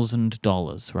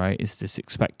 $3,000, right, is this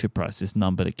expected price, this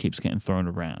number that keeps getting thrown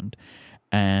around.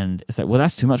 And it's like, well,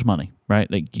 that's too much money, right?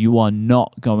 Like, you are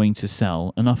not going to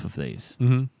sell enough of these.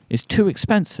 It's too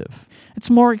expensive.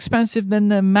 It's more expensive than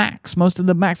the Macs. Most of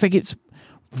the Macs, like, it's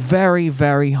very,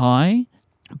 very high.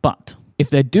 But if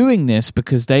they're doing this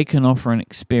because they can offer an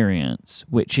experience,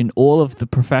 which in all of the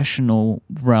professional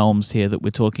realms here that we're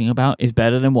talking about is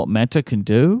better than what Meta can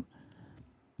do,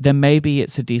 then maybe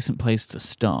it's a decent place to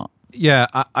start. Yeah,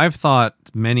 I've thought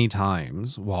many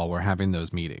times while we're having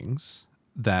those meetings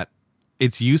that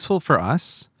it's useful for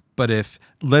us, but if,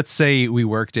 let's say we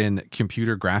worked in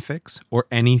computer graphics or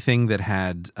anything that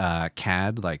had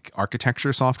CAD, like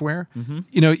architecture software,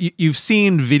 you know, you've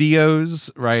seen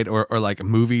videos, right? Or like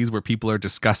movies where people are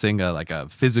discussing a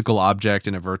physical object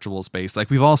in a virtual space. Like,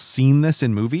 we've all seen this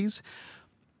in movies,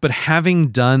 but having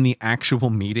done the actual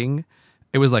meeting,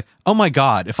 it was like, oh my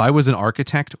God, if I was an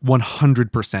architect,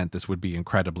 100% this would be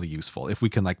incredibly useful. If we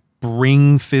can like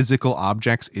bring physical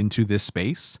objects into this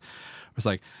space. It's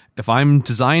like, if I'm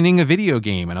designing a video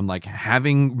game and I'm like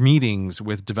having meetings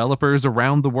with developers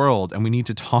around the world and we need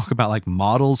to talk about like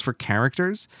models for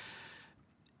characters,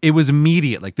 it was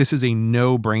immediate. Like, this is a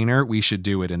no-brainer. We should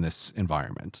do it in this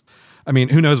environment. I mean,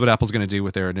 who knows what Apple's going to do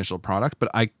with their initial product, but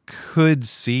I could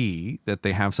see that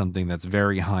they have something that's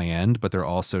very high-end, but they're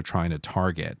also trying to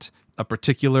target a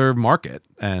particular market.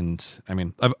 And I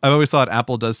mean, I've always thought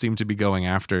Apple does seem to be going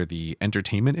after the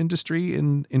entertainment industry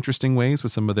in interesting ways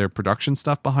with some of their production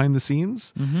stuff behind the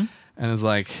scenes. And it's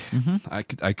like,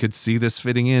 I could see this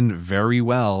fitting in very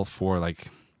well for like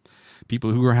people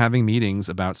who are having meetings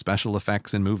about special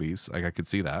effects in movies. Like, I could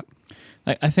see that.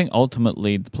 I think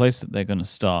ultimately the place that they're going to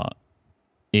start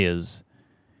is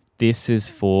this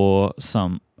is for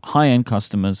some high-end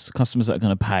customers that are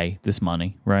going to pay this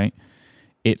money, right?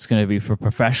 It's going to be for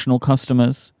professional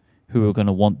customers who are going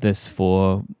to want this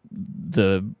for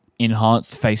the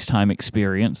enhanced FaceTime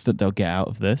experience that they'll get out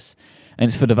of this. And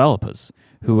it's for developers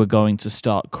who are going to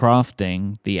start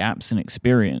crafting the apps and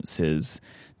experiences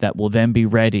that will then be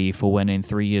ready for when in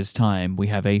 3 years' time we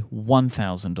have a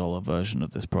 $1,000 version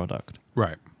of this product.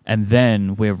 Right. And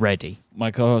then we're ready. My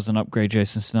co-host on Upgrade,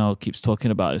 Jason Snell, keeps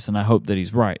talking about this, and I hope that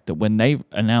he's right, that when they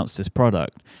announce this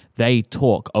product, they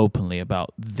talk openly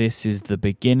about this is the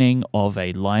beginning of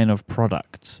a line of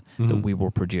products that we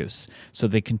will produce. So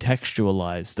they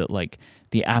contextualize that, like,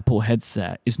 the Apple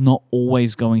headset is not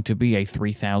always going to be a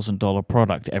 $3,000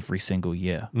 product every single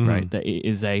year, right? That it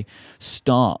is a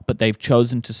start, but they've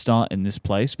chosen to start in this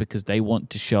place because they want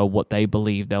to show what they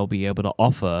believe they'll be able to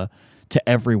offer to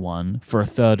everyone for a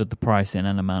third of the price in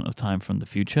an amount of time from the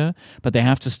future, but they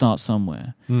have to start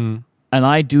somewhere. And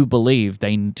I do believe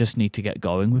they just need to get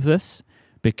going with this,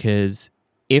 because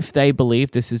if they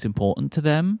believe this is important to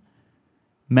them,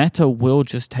 Meta will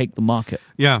just take the market.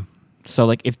 Yeah. So,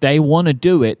 like, if they want to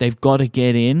do it, they've got to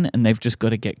get in and they've just got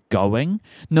to get going,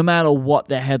 no matter what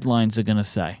their headlines are going to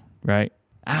say, right?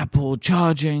 Apple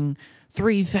charging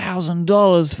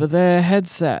 $3,000 for their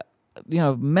headset. You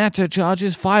know, Meta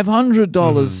charges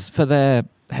 $500 for their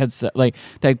headset. Like,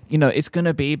 they, you know, it's going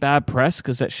to be bad press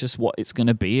because that's just what it's going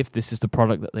to be if this is the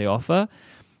product that they offer.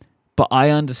 But I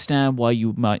understand why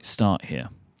you might start here.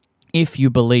 If you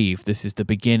believe this is the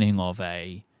beginning of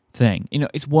a thing. You know,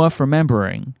 it's worth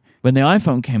remembering when the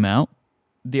iPhone came out,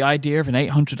 the idea of an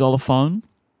 $800 phone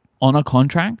on a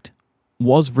contract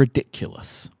was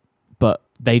ridiculous. But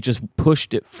they just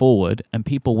pushed it forward and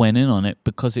people went in on it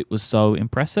because it was so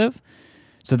impressive.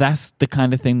 So that's the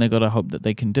kind of thing they got to hope that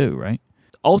they can do, right?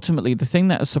 Ultimately, the thing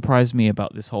that has surprised me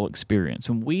about this whole experience,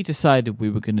 when we decided we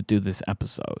were going to do this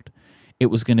episode, it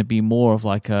was going to be more of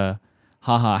like a,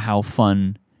 haha, how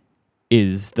fun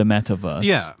is the metaverse?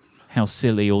 Yeah. How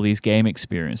silly all these game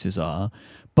experiences are.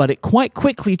 But it quite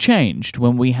quickly changed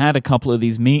when we had a couple of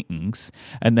these meetings,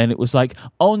 and then it was like,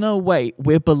 oh no, wait,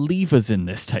 we're believers in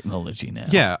this technology now.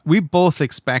 Yeah, we both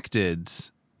expected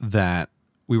that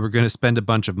we were going to spend a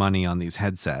bunch of money on these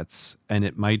headsets, and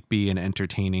it might be an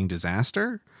entertaining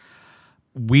disaster.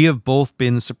 We have both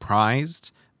been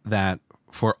surprised that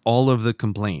for all of the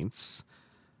complaints,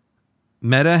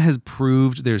 Meta has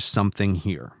proved there's something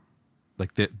here.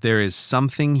 Like there is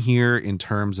something here in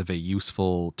terms of a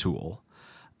useful tool.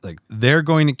 Like they're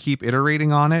going to keep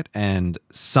iterating on it, and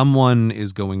someone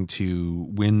is going to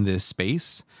win this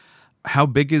space. How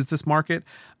big is this market?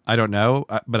 I don't know,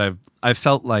 but I've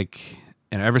felt like,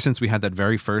 and ever since we had that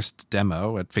very first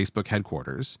demo at Facebook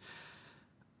headquarters,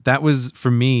 that was for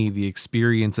me the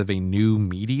experience of a new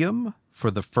medium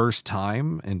for the first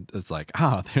time. And it's like,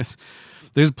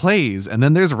 there's plays, and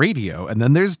then there's radio, and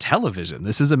then there's television.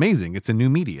 This is amazing. It's a new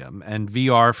medium. And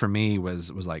VR for me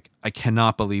was like, I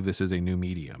cannot believe this is a new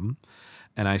medium.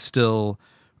 And I still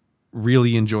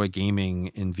really enjoy gaming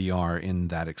in VR in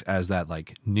that as that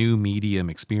like new medium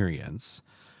experience.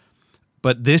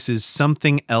 But this is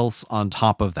something else on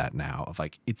top of that now, of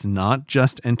like, it's not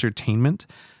just entertainment.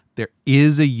 There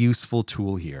is a useful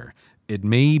tool here. It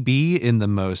may be in the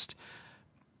most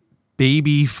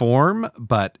baby form,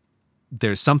 but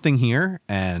there's something here,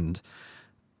 and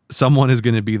someone is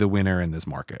going to be the winner in this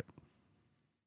market.